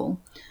example,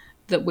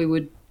 that we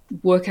would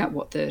work out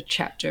what the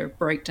chapter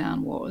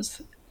breakdown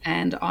was,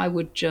 and I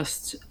would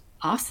just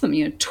ask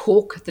them,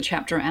 talk the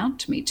chapter out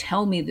to me.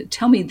 Tell me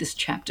this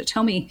chapter.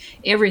 Tell me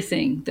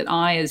everything that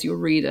I, as your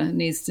reader,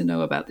 needs to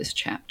know about this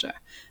chapter.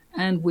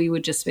 And we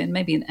would just spend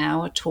maybe an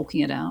hour talking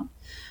it out.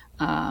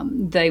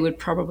 They would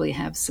probably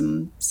have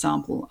some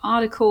sample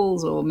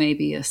articles or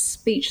maybe a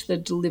speech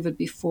they'd delivered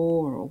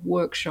before or a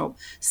workshop,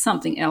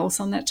 something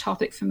else on that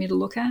topic for me to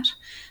look at.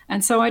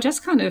 And so I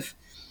just kind of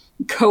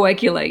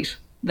coagulate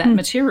that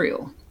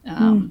material.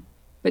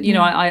 But,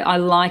 I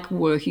like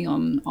working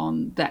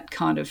on that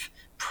kind of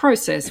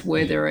process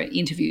where there are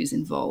interviews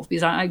involved,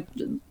 because I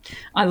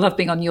love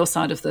being on your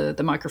side of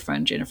the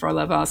microphone, Jennifer. I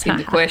love asking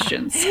the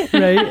questions.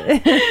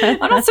 Right.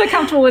 I'm not so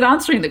comfortable with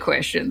answering the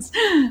questions.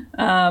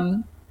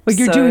 Well,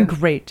 you're doing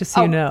great, just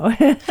so you know.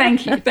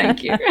 Thank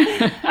you.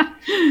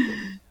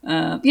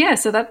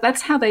 So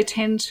that's how they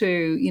tend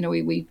to,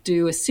 we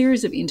do a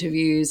series of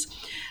interviews,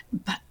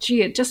 but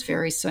it just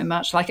varies so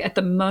much. Like at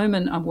the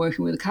moment, I'm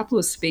working with a couple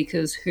of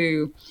speakers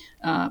who,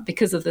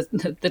 because of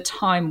the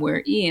time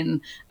we're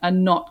in, are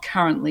not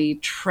currently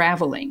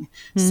traveling.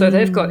 So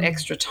they've got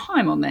extra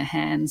time on their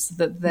hands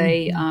that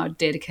they are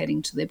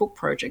dedicating to their book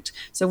project.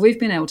 So we've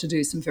been able to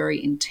do some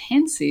very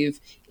intensive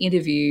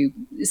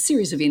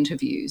series of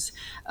interviews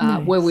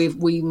where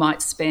we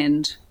might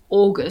spend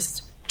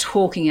August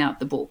talking out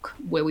the book,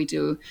 where we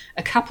do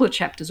a couple of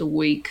chapters a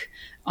week.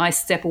 I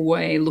step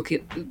away, look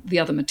at the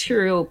other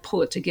material,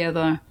 pull it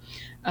together.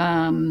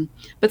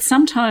 But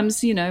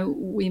sometimes,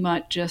 we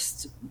might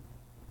just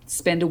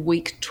spend a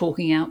week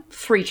talking out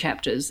 3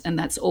 chapters, and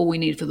that's all we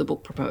need for the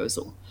book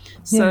proposal.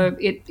 So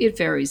it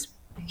varies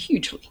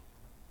hugely.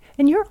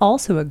 And you're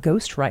also a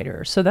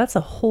ghostwriter, so that's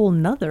a whole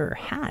nother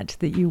hat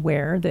that you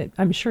wear that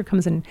I'm sure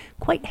comes in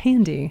quite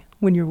handy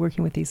when you're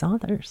working with these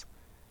authors.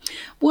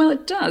 Well,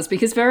 it does,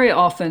 because very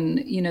often,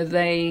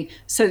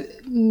 so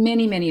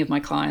many of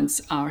my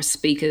clients are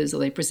speakers or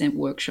they present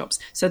workshops.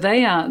 So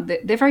they're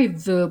very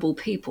verbal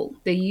people.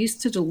 They're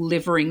used to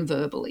delivering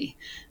verbally.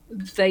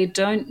 They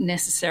don't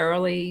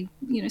necessarily,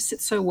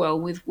 sit so well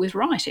with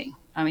writing.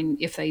 I mean,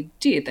 if they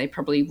did, they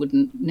probably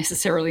wouldn't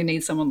necessarily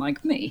need someone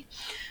like me.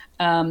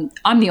 I'm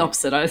the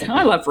opposite.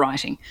 I love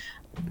writing.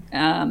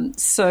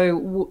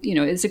 So,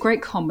 it's a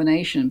great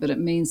combination, but it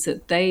means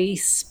that they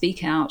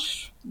speak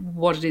out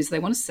what it is they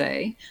want to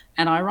say,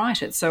 and I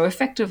write it. So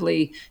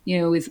effectively,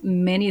 with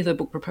many of the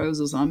book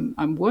proposals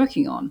I'm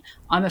working on,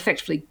 I'm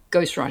effectively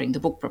ghostwriting the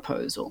book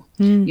proposal.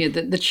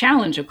 The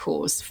challenge, of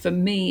course, for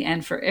me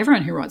and for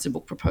everyone who writes a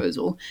book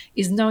proposal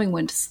is knowing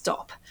when to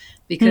stop,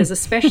 because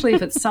especially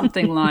if it's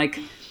something like,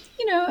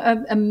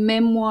 a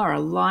memoir, a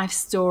life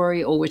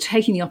story, or we're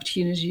taking the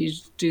opportunity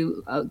to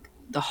do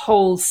the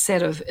whole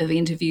set of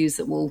interviews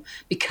that will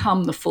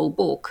become the full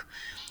book,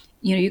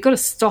 you've got to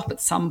stop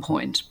at some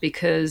point,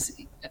 because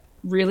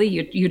really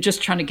you're just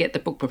trying to get the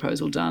book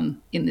proposal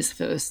done in this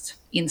first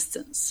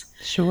instance.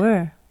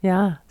 Sure.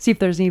 Yeah. See if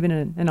there's even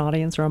an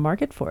audience or a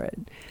market for it.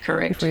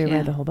 Correct. Before you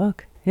write the whole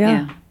book.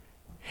 Yeah.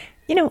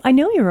 I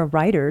know you're a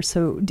writer,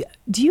 so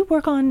do you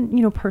work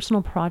on,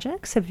 personal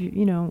projects? Have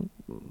you,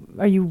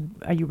 are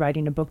you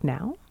writing a book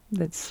now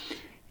that's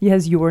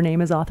has your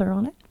name as author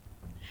on it?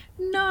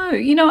 No,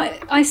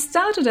 I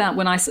started out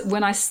when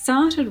I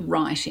started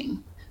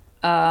writing,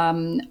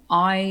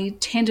 I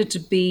tended to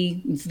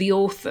be the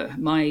author.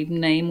 My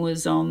name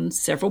was on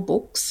several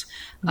books,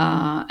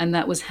 and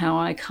that was how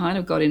I kind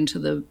of got into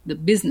the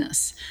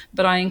business.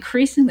 But I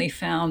increasingly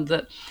found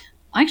that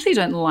I actually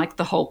don't like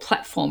the whole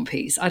platform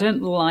piece. I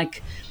don't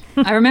like...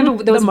 I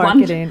remember there was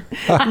marketing.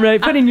 Right,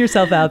 putting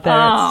yourself out there.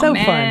 It's so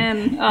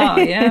fun. Oh,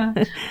 yeah.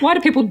 Why do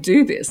people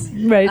do this?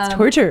 Right, it's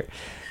torture.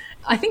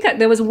 I think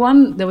there was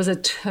a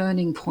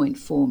turning point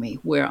for me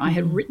where I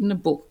had written a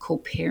book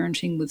called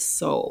Parenting with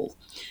Soul,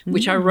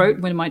 which I wrote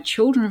when my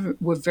children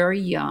were very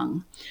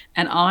young.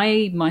 And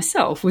I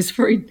myself was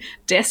very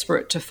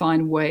desperate to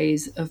find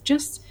ways of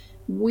just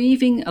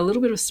weaving a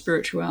little bit of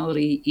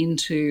spirituality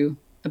into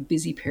a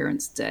busy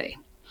parent's day.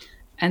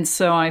 And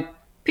so I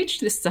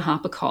pitched this to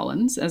Harper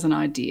Collins as an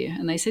idea,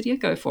 and they said, yeah,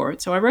 go for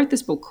it. So I wrote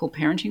this book called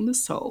Parenting the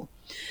Soul.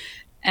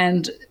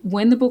 And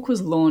when the book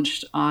was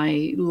launched,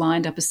 I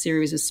lined up a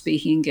series of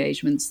speaking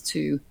engagements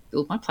to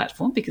build my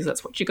platform, because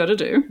that's what you got to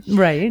do.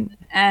 Right.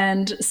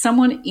 And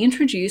someone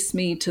introduced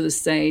me to the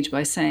stage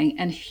by saying,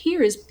 and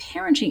here is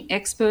parenting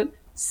expert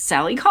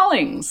Sally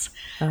Collins.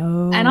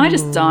 Oh. And I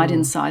just died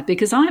inside,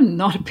 because I'm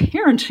not a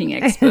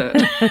parenting expert.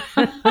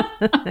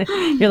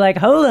 You're like,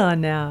 hold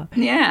on now.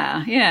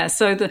 Yeah.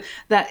 So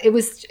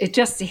it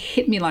just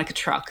hit me like a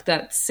truck,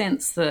 that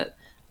sense that,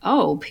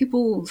 oh,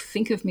 people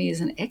think of me as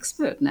an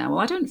expert now. Well,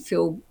 I don't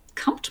feel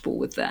comfortable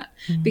with that,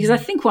 because I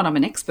think what I'm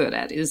an expert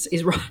at is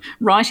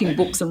writing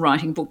books and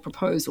writing book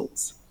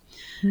proposals.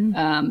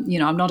 I'm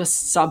not a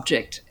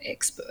subject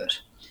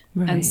expert.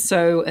 Right. And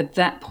so at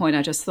that point,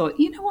 I just thought,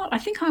 you know what? I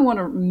think I want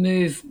to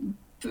move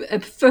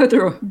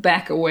further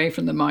back away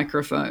from the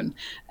microphone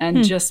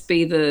and just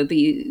be the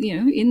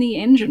in the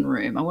engine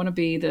room. I want to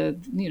be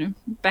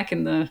back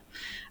in the.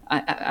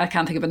 I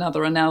can't think of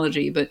another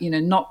analogy, but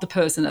not the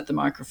person at the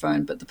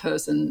microphone, but the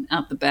person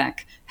out the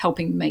back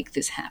helping make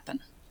this happen.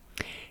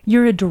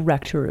 You're a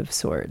director of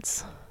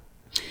sorts.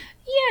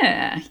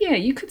 Yeah,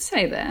 you could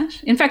say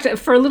that. In fact,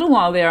 for a little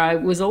while there, I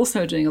was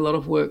also doing a lot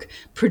of work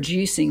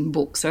producing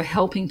books, so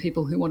helping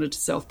people who wanted to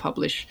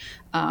self-publish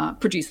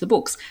produce the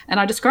books.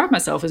 And I describe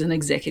myself as an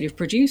executive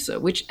producer,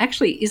 which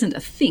actually isn't a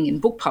thing in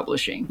book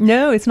publishing.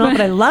 No, it's not,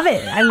 but I love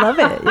it. I love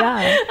it,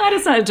 yeah. I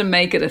decided to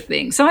make it a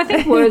thing. So I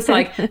think words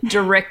like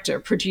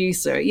director,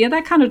 producer,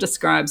 that kind of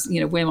describes,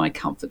 where my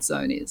comfort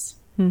zone is.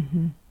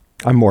 Mm-hmm.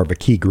 I'm more of a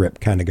key grip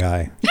kind of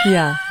guy.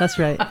 Yeah, that's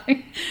right.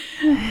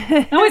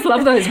 I always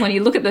love those when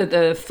you look at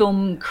the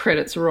film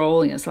credits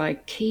rolling. It's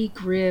like key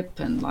grip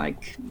and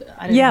like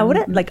I don't know.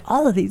 What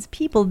all of these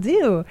people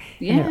do.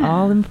 Yeah, and they're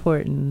all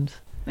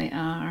important. They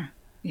are.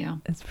 Yeah,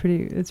 it's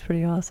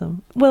pretty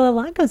awesome. Well, a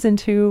lot goes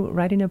into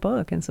writing a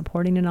book and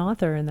supporting an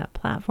author and that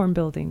platform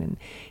building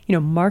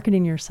and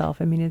marketing yourself.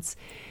 I mean,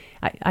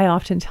 I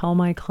often tell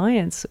my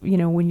clients,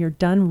 when you're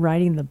done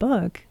writing the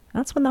book,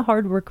 that's when the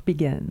hard work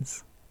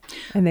begins.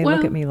 And they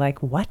look at me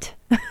like, what?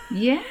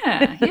 Yeah.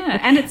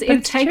 And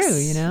it takes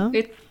true,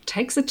 it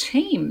takes a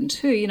team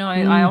too.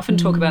 I often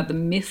talk about the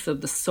myth of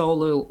the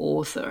solo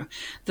author,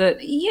 that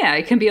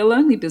it can be a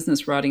lonely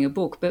business writing a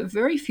book, but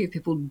very few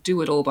people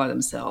do it all by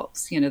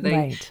themselves.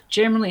 They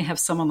generally have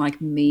someone like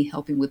me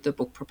helping with the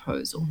book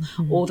proposal,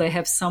 or they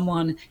have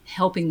someone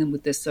helping them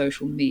with their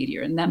social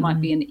media, and that might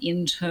be an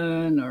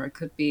intern, or it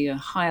could be a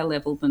higher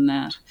level than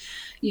that.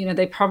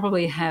 They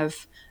probably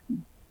have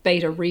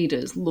beta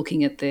readers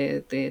looking at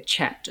their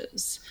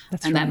chapters.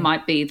 That's and right. That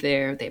might be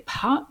their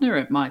partner,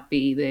 it might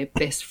be their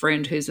best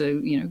friend who's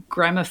a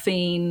grammar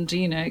fiend,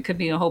 it could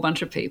be a whole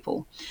bunch of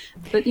people.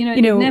 But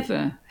it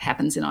never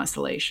happens in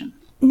isolation.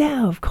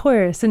 No, of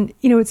course. And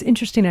it's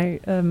interesting.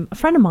 A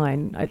friend of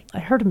mine, I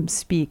heard him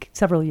speak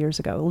several years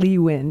ago, Lee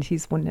Wind,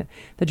 he's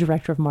the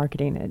director of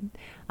marketing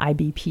at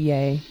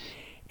IBPA,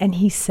 and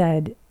he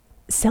said,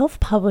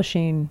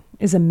 self-publishing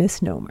is a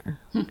misnomer.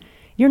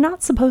 You're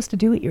not supposed to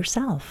do it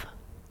yourself.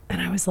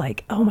 And I was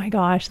like, oh my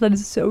gosh, that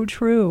is so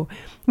true.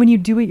 When you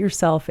do it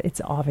yourself, it's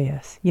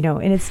obvious,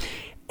 and it's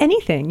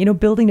anything,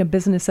 building a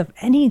business of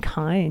any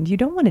kind. You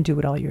don't want to do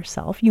it all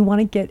yourself. You want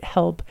to get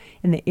help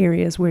in the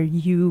areas where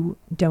you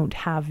don't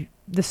have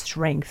the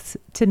strengths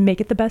to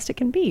make it the best it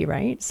can be,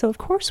 right? So of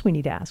course we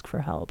need to ask for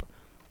help.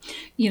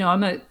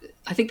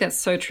 I think that's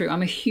so true.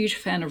 I'm a huge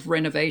fan of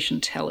renovation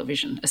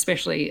television,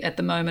 especially at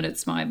the moment.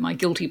 It's my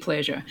guilty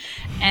pleasure.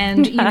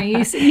 And,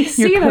 you see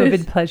your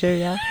COVID pleasure,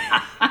 yeah.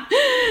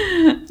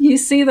 You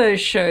see those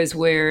shows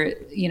where,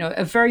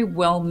 a very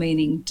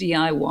well-meaning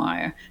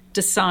DIYer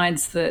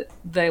decides that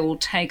they will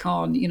take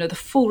on, the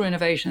full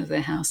renovation of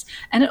their house.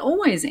 And it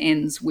always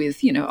ends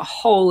with, a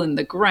hole in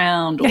the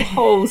ground or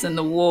holes in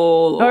the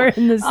wall. Or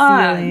in the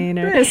ceiling.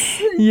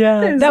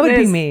 That would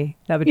be me.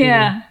 That would be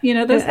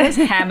me. There's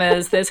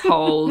hammers, there's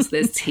holes,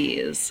 there's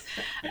tears.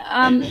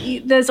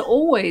 There's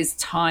always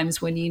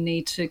times when you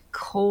need to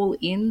call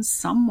in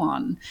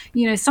someone.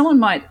 Someone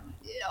might...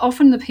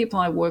 Often the people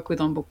I work with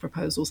on book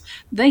proposals,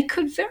 they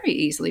could very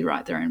easily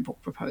write their own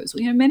book proposal.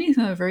 Many of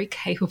them are very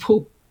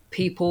capable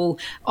people.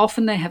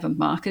 Often they have a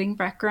marketing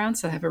background,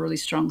 so they have a really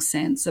strong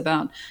sense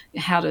about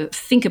how to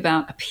think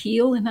about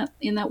appeal in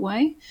that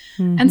way.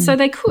 Mm-hmm. And so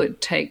they could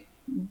take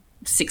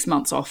 6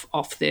 months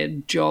off their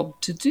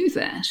job to do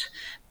that.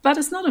 But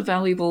it's not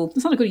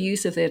a good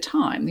use of their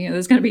time.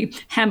 There's going to be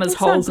hammers,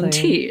 holes, and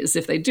tears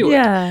if they do it.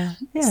 Yeah.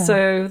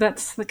 So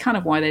that's the kind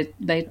of why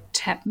they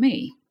tap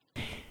me.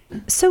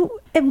 So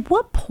at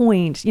what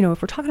point,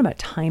 if we're talking about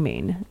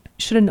timing,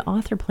 should an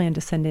author plan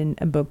to send in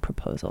a book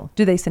proposal?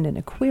 Do they send in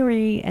a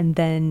query and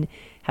then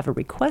have a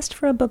request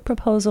for a book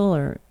proposal,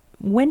 or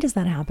when does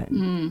that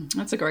happen?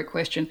 That's a great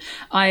question.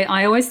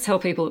 I always tell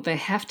people that they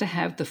have to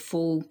have the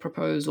full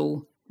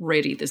proposal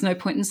ready. There's no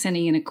point in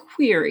sending in a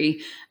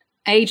query.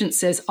 Agent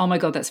says, oh my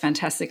God, that's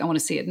fantastic, I want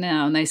to see it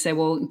now. And they say,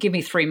 well, give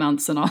me 3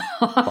 months and I'll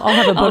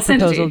have a book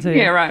proposal too.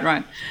 Yeah,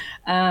 right.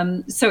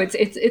 So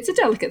it's a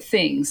delicate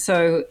thing.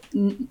 So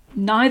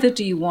neither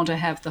do you want to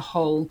have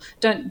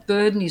don't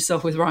burden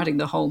yourself with writing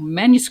the whole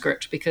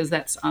manuscript, because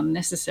that's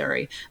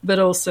unnecessary, but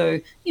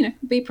also,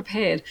 be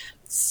prepared.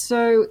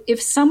 So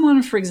if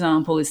someone, for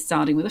example, is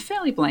starting with a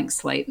fairly blank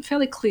slate, a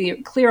fairly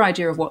clear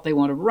idea of what they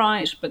want to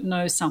write, but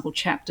no sample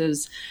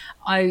chapters,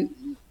 I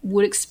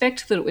would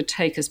expect that it would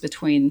take us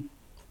between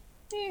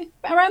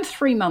around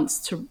 3 months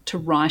to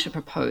write a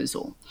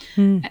proposal.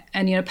 And,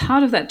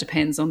 part of that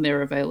depends on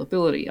their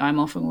availability. I'm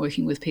often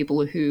working with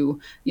people who,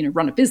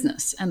 run a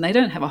business and they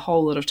don't have a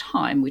whole lot of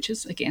time, which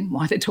is, again,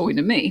 why they're talking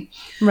to me.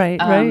 Right,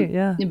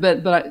 yeah.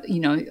 But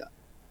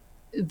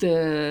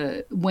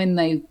when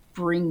they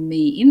bring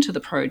me into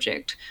the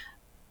project,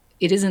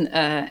 it isn't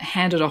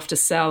hand it off to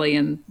Sally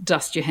and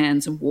dust your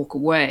hands and walk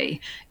away.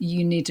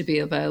 You need to be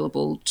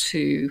available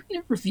to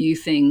review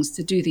things,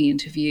 to do the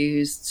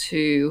interviews,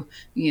 to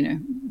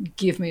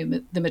give me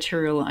the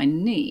material I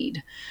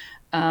need.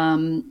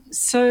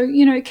 So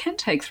it can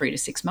take 3 to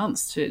 6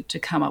 months to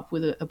come up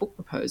with a book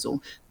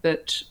proposal.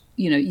 But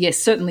yes,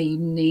 certainly you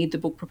need the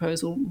book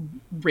proposal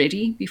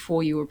ready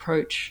before you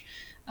approach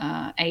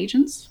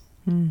agents.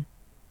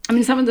 I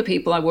mean, some of the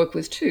people I work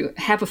with too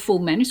have a full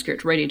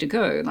manuscript ready to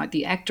go. Like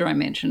the actor I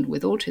mentioned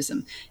with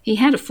autism, he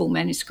had a full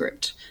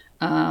manuscript,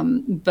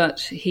 but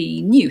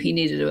he knew he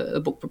needed a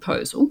book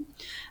proposal.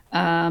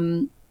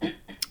 And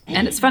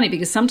it's funny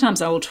because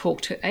sometimes I will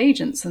talk to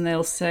agents and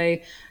they'll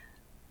say,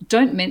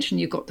 don't mention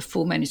you've got the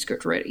full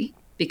manuscript ready,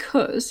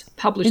 because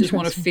publishers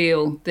want to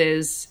feel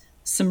there's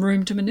some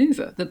room to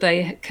maneuver, that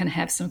they can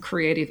have some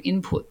creative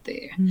input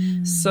there.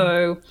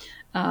 So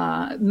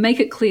make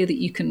it clear that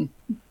you can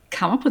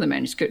come up with a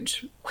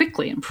manuscript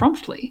quickly and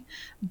promptly,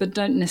 but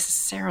don't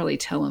necessarily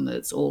tell them that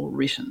it's all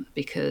written,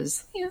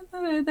 because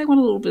they want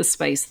a little bit of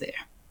space there.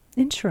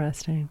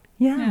 Interesting.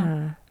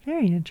 Yeah.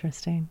 Very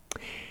interesting.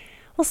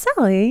 Well,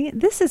 Sally,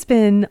 this has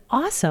been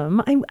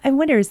awesome. I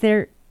wonder, is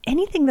there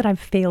anything that I've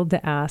failed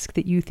to ask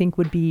that you think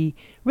would be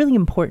really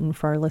important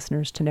for our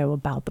listeners to know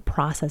about the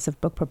process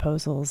of book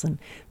proposals and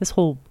this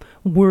whole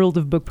world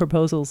of book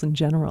proposals in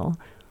general?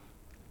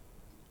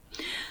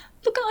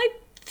 Look, I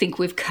think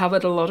we've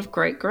covered a lot of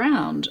great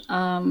ground.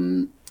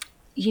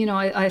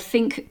 I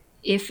think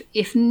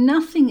if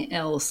nothing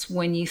else,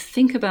 when you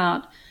think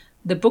about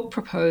the book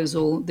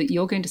proposal that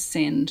you're going to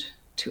send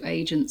to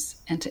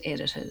agents and to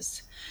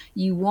editors,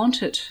 you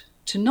want it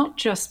to not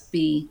just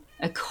be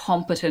a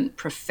competent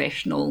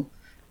professional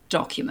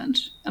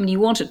document. I mean, you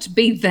want it to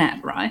be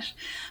that, right?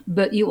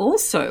 But you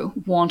also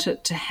want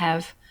it to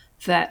have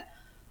that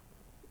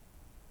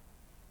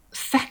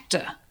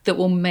factor that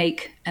will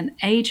make an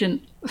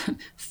agent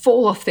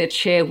fall off their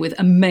chair with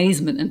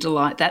amazement and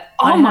delight. That,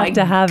 oh my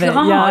God, I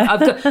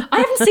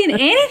haven't seen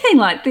anything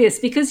like this,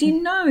 because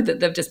that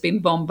they've just been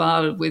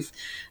bombarded with,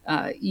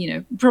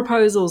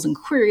 proposals and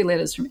query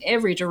letters from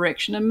every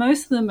direction, and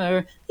most of them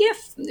are,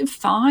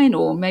 fine,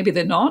 or maybe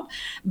they're not.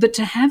 But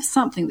to have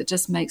something that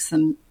just makes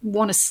them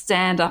want to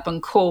stand up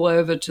and call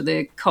over to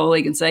their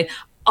colleague and say,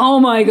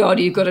 oh my God,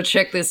 you've got to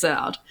check this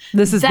out.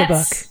 That's the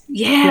book.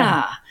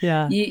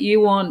 Yeah.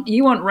 You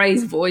want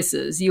raised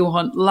voices, you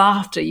want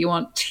laughter, you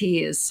want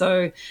tears.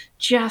 So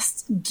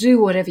just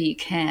do whatever you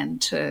can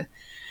to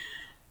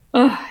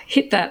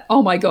hit that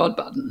oh my God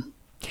button.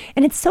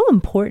 And it's so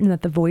important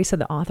that the voice of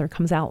the author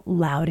comes out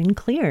loud and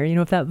clear.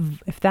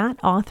 If that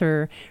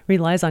author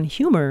relies on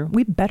humor,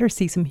 we better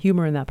see some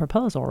humor in that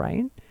proposal,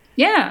 right?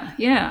 Yeah.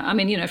 I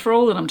mean, for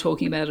all that I'm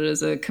talking about it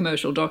as a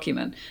commercial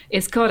document,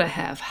 it's got to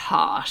have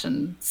heart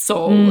and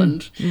soul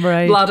and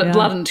blood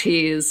and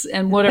tears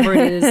and whatever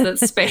it is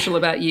that's special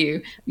about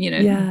you,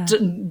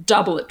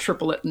 double it,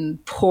 triple it,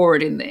 and pour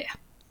it in there.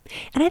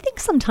 And I think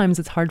sometimes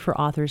it's hard for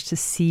authors to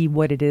see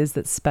what it is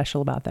that's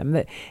special about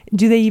them.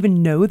 Do they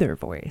even know their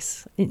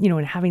voice?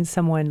 And having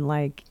someone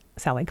like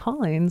Sally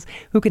Collins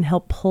who can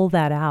help pull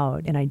that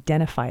out and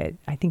identify it,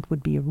 I think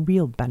would be a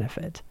real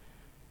benefit.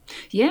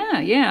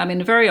 Yeah. I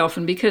mean, very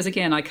often, because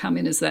again, I come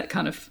in as that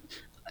kind of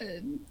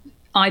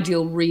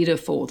ideal reader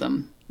for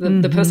them,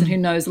 the person who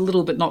knows a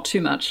little but not too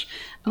much.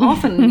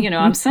 Often,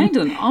 I'm saying to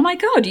them, oh my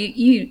God,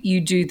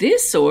 you do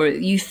this, or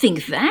you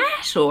think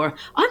that, or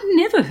I've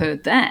never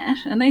heard that.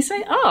 And they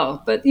say,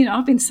 oh, but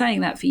I've been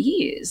saying that for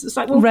years. It's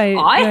like, well,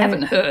 I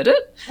haven't heard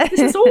it.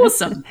 This is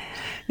awesome.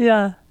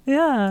 Yeah,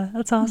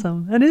 that's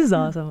awesome. It is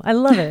awesome. I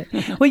love it.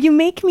 Well, you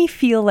make me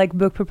feel like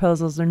book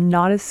proposals are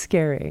not as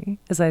scary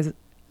as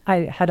I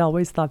had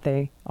always thought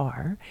they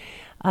are.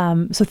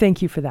 So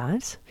thank you for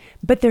that.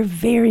 But they're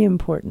very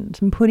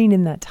important. And putting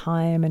in that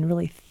time and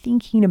really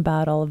thinking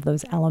about all of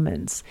those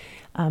elements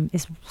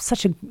is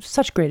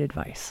such great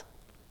advice.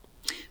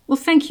 Well,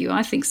 thank you.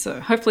 I think so.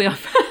 Hopefully I've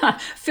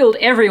filled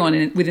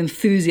everyone with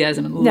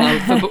enthusiasm and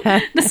love for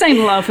the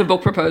same love for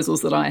book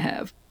proposals that I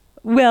have.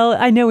 Well,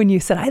 I know when you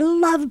said, I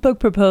love book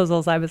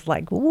proposals, I was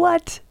like,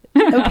 what?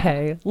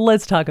 Okay,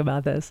 let's talk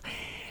about this.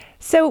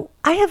 So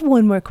I have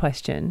one more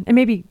question, and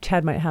maybe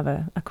Chad might have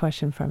a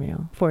question for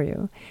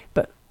you.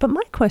 But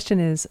my question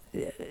is,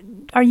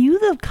 are you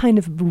the kind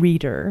of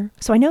reader?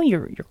 So I know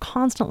you're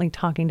constantly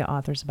talking to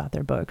authors about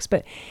their books,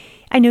 but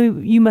I know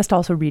you must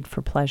also read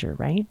for pleasure,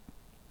 right?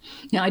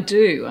 Yeah, I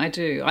do.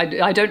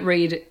 I don't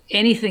read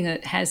anything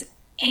that has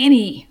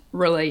any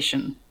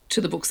relation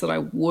to the books that I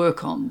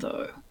work on,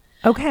 though.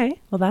 Okay,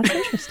 well, that's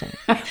interesting.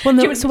 Well,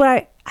 no, so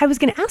what I was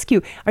going to ask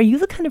you, are you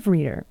the kind of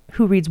reader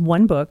who reads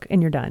one book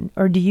and you're done?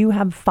 Or do you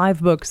have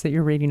 5 books that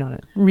you're reading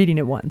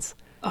at once?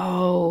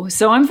 Oh,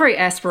 so I'm very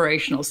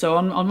aspirational. So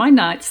on my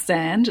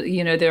nightstand,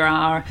 there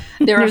are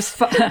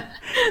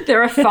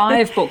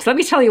 5 books. Let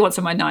me tell you what's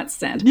on my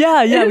nightstand.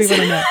 Yeah, we want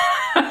to know.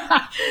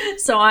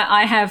 So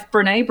I have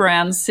Brene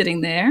Brown sitting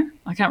there.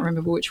 I can't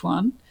remember which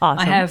one. Awesome.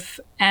 I have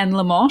Anne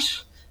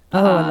Lamott.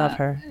 Oh, I love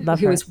her.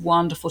 Who is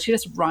wonderful. She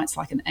just writes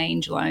like an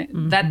angel. I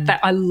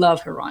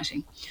love her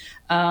writing.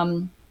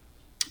 I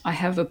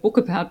have a book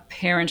about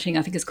parenting.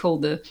 I think it's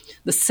called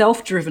The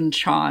Self-Driven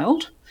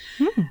Child.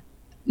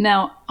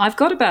 Now, I've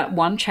got about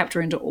 1 chapter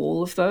into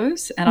all of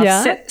those, and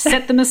I've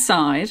set them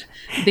aside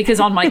because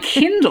on my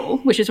Kindle,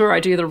 which is where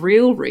I do the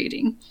real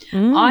reading,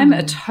 I'm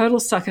a total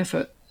sucker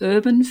for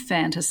urban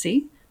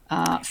fantasy,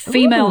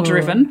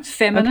 female-driven,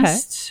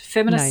 feminist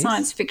nice.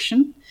 Science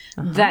fiction.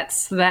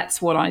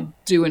 That's what I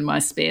do in my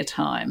spare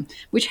time,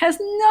 which has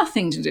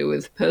nothing to do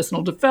with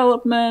personal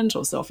development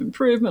or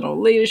self-improvement or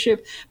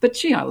leadership. But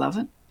gee, I love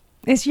it.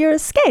 It's your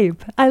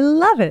escape. I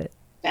love it.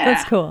 Yeah.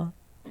 That's cool.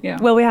 Yeah.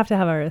 Well, we have to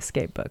have our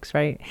escape books,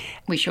 right?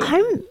 We should.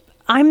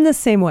 I'm the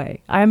same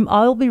way.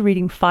 I'll be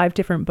reading 5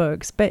 different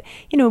books, but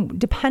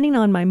depending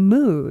on my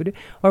mood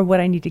or what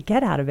I need to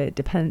get out of it,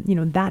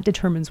 that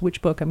determines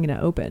which book I'm going to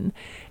open.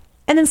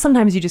 And then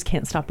sometimes you just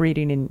can't stop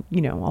reading and,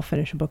 I'll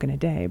finish a book in a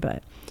day.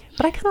 But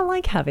I kind of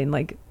like having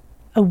like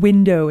a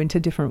window into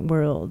different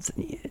worlds.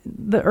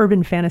 The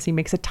urban fantasy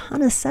makes a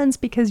ton of sense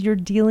because you're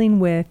dealing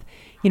with,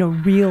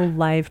 real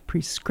life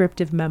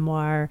prescriptive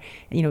memoir,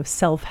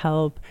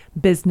 self-help,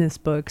 business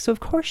books. So of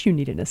course you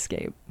need an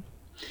escape.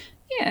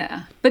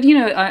 Yeah. But,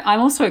 I'm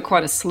also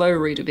quite a slow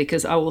reader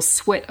because I will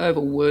sweat over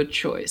word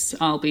choice.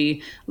 I'll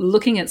be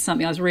looking at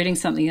something. I was reading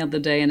something the other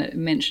day and it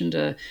mentioned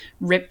a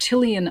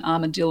reptilian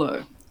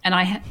armadillo. And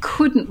I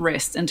couldn't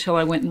rest until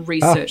I went and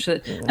researched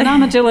that an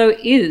armadillo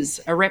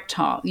is a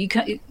reptile. Right.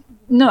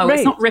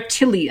 It's not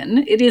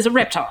reptilian. It is a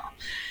reptile.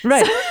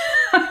 Right.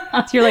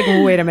 So you're like,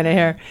 wait a minute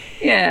here.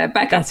 Yeah,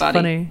 back up, buddy.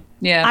 Funny.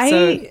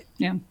 Yeah.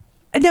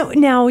 No,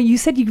 now you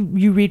said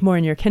you read more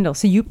in your Kindle.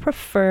 So you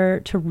prefer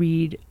to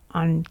read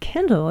on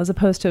Kindle as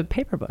opposed to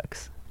paper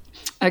books.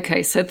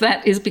 Okay, so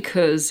that is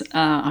because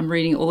I'm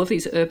reading all of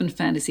these urban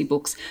fantasy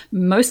books.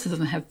 Most of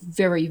them have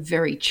very,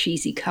 very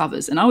cheesy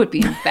covers, and I would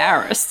be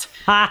embarrassed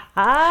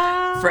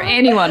for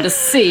anyone to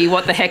see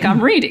what the heck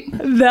I'm reading.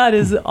 That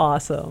is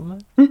awesome.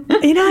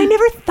 I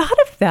never thought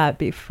of that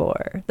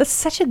before. That's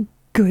such a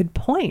good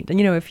point. And,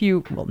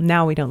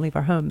 now we don't leave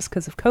our homes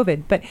because of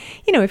COVID, but,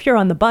 if you're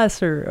on the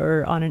bus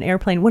or on an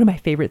airplane, one of my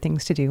favorite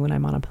things to do when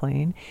I'm on a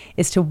plane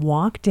is to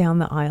walk down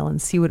the aisle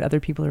and see what other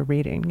people are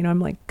reading. I'm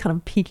like kind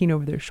of peeking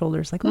over their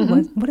shoulders, like,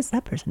 what is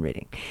that person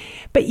reading?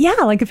 But yeah,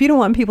 like if you don't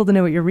want people to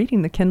know what you're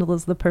reading, the Kindle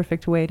is the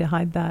perfect way to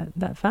hide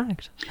that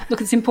fact.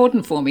 Look, it's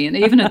important for me. And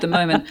even at the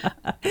moment,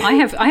 I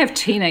have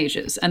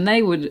teenagers and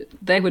they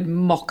would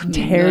mock me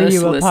tear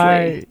mercilessly. You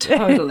apart.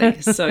 Totally.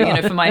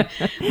 So, for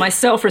my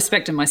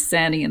self-respect and my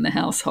standing in the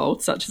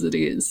household, such as it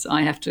is,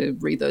 I have to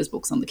read those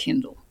books on the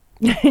Kindle.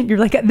 You're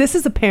like, this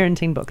is a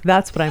parenting book.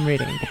 That's what I'm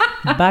reading.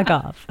 Back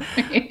off.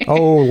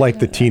 Oh, like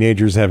the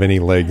teenagers have any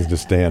legs to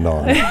stand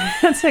on.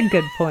 That's a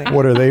good point.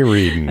 What are they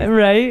reading?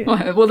 Right?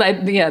 Well,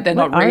 they're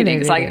not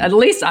reading. It's like, at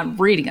least I'm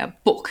reading a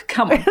book.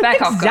 Come on,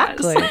 back off, guys.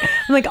 Exactly.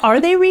 I'm like,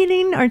 are they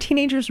reading? Are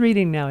teenagers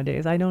reading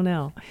nowadays? I don't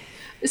know.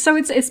 So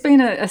it's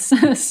been a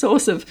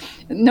source of,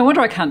 no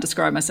wonder I can't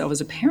describe myself as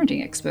a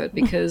parenting expert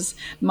because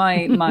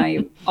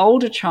my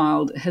older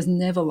child has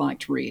never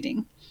liked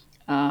reading.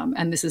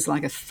 And this is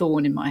like a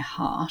thorn in my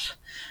heart.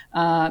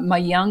 My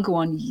younger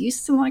one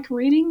used to like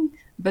reading,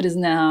 but is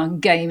now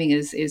gaming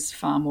is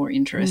far more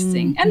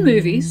interesting. And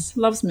movies,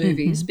 loves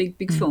movies,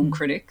 big film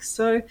critic.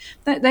 So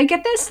they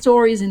get their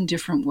stories in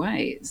different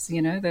ways.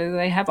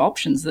 They have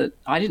options that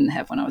I didn't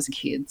have when I was a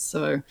kid.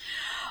 So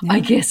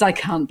I guess I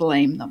can't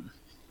blame them.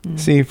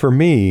 See, for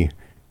me,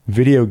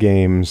 video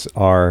games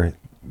are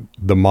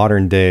the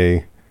modern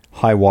day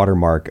high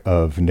watermark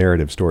of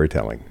narrative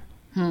storytelling.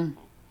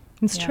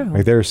 It's true.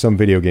 Like there are some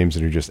video games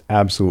that are just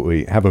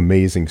absolutely have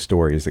amazing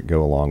stories that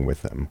go along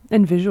with them.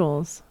 And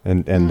visuals.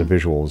 And the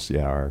visuals,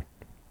 are.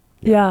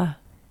 Yeah.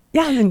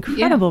 Yeah, it's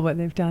incredible what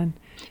they've done.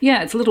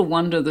 Yeah, it's a little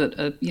wonder that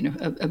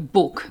a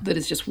book that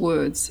is just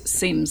words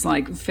seems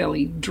like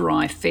fairly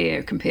dry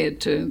fare compared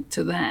to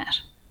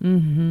that.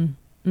 Mm-hmm.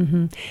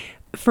 Mm-hmm.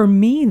 For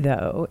me,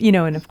 though,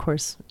 and of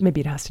course,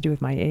 maybe it has to do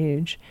with my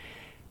age,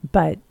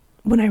 but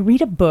when I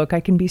read a book,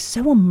 I can be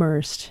so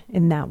immersed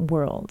in that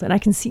world. And I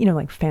can see,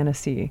 like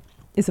fantasy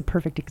is a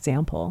perfect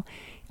example.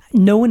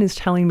 no one is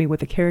telling me what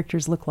the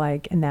characters look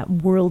like, and that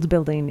world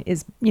building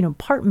is,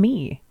 part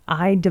me.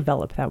 I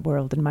develop that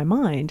world in my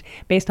mind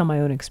based on my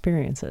own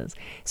experiences.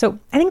 So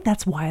I think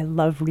that's why I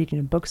love reading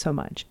a book so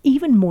much,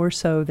 even more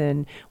so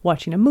than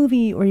watching a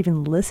movie or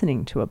even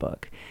listening to a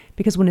book.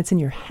 Because when it's in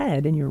your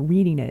head and you're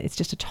reading it, it's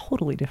just a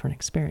totally different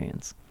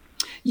experience.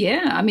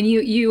 Yeah, I mean,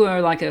 you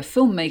are like a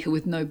filmmaker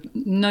with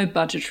no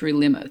budgetary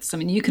limits. I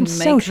mean, you can make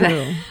so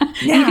true.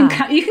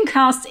 Yeah. You can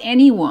cast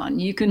anyone.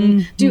 You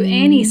can do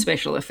any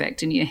special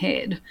effect in your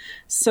head.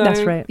 So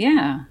that's right.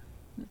 Yeah.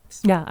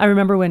 Yeah, I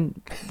remember when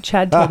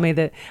Chad told me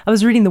that I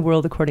was reading The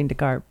World According to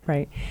Garp,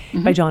 right,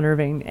 by John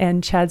Irving,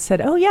 and Chad said,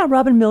 "Oh yeah,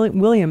 Robin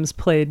Williams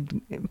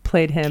played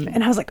him,"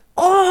 and I was like,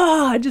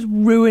 "Oh, it just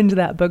ruined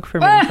that book for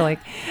me for like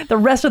the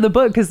rest of the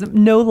book because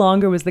no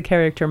longer was the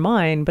character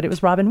mine, but it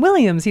was Robin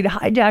Williams. He'd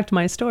hijacked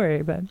my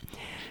story." But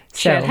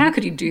Chad, how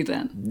could you do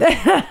that?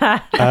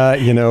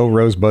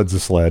 Rosebud's a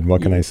sled.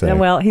 What can I say?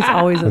 Well, he's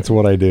always that's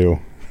what I do.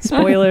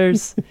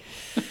 Spoilers.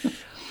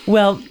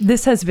 Well,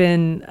 this has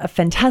been a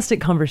fantastic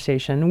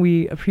conversation.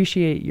 We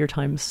appreciate your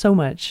time so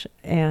much.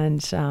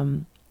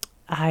 And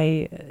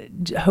I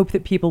hope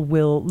that people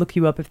will look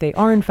you up if they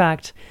are, in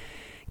fact,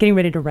 getting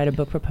ready to write a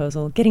book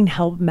proposal. Getting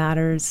help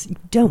matters. You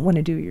don't want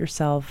to do it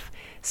yourself.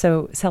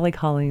 So, Sally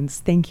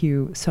Collings, thank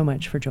you so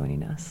much for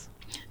joining us.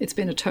 It's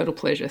been a total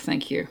pleasure.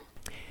 Thank you.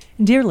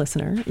 Dear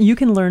listener, you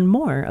can learn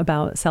more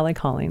about Sally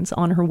Collings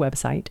on her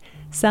website,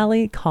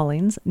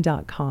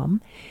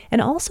 sallycollings.com,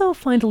 and also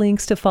find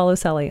links to follow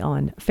Sally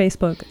on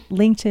Facebook,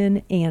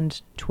 LinkedIn,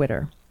 and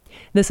Twitter.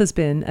 This has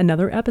been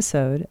another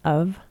episode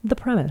of The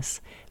Premise.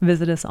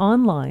 Visit us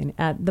online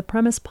at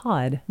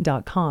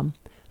thepremisepod.com.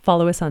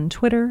 Follow us on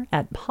Twitter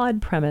at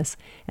PodPremise,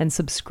 and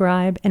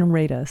subscribe and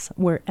rate us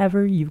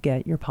wherever you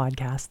get your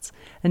podcasts.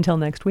 Until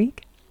next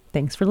week,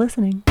 thanks for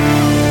listening.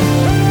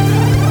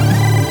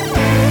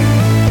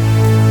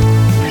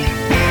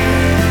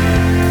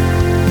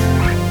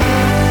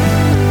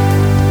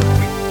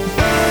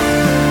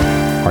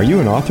 Are you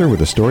an author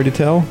with a story to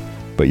tell,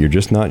 but you're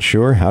just not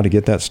sure how to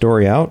get that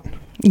story out?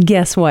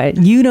 Guess what?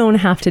 You don't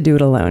have to do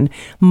it alone.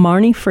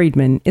 Marnie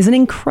Friedman is an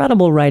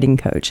incredible writing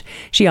coach.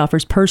 She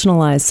offers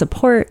personalized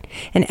support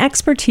and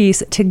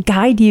expertise to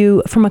guide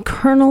you from a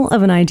kernel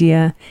of an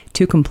idea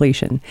to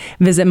completion.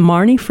 Visit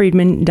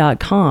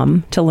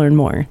marniefriedman.com to learn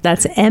more.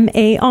 That's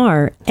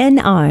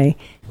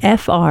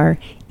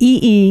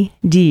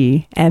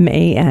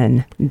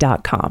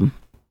MarnieFriedman.com.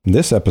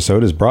 This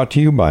episode is brought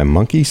to you by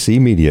Monkey See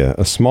Media,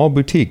 a small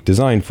boutique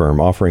design firm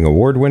offering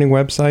award-winning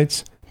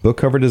websites, book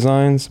cover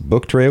designs,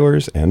 book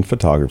trailers, and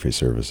photography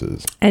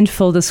services. And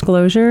full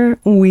disclosure,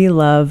 we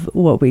love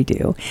what we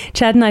do.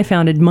 Chad and I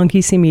founded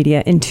Monkey See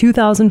Media in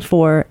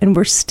 2004, and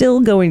we're still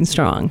going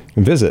strong.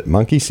 Visit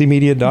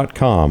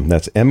monkeyseemedia.com.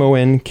 That's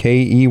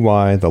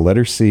MONKEY, the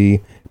letter C,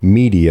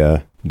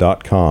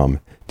 media.com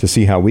to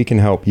see how we can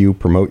help you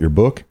promote your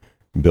book,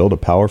 build a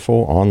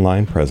powerful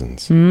online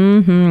presence.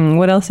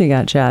 What else you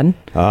got, Chad?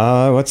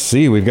 Let's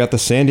see. We've got the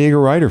San Diego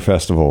Writers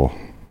Festival.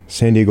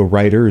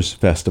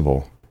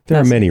 There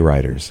are many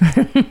writers.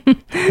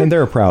 And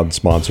they're a proud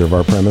sponsor of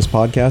our Premise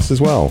podcast as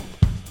well.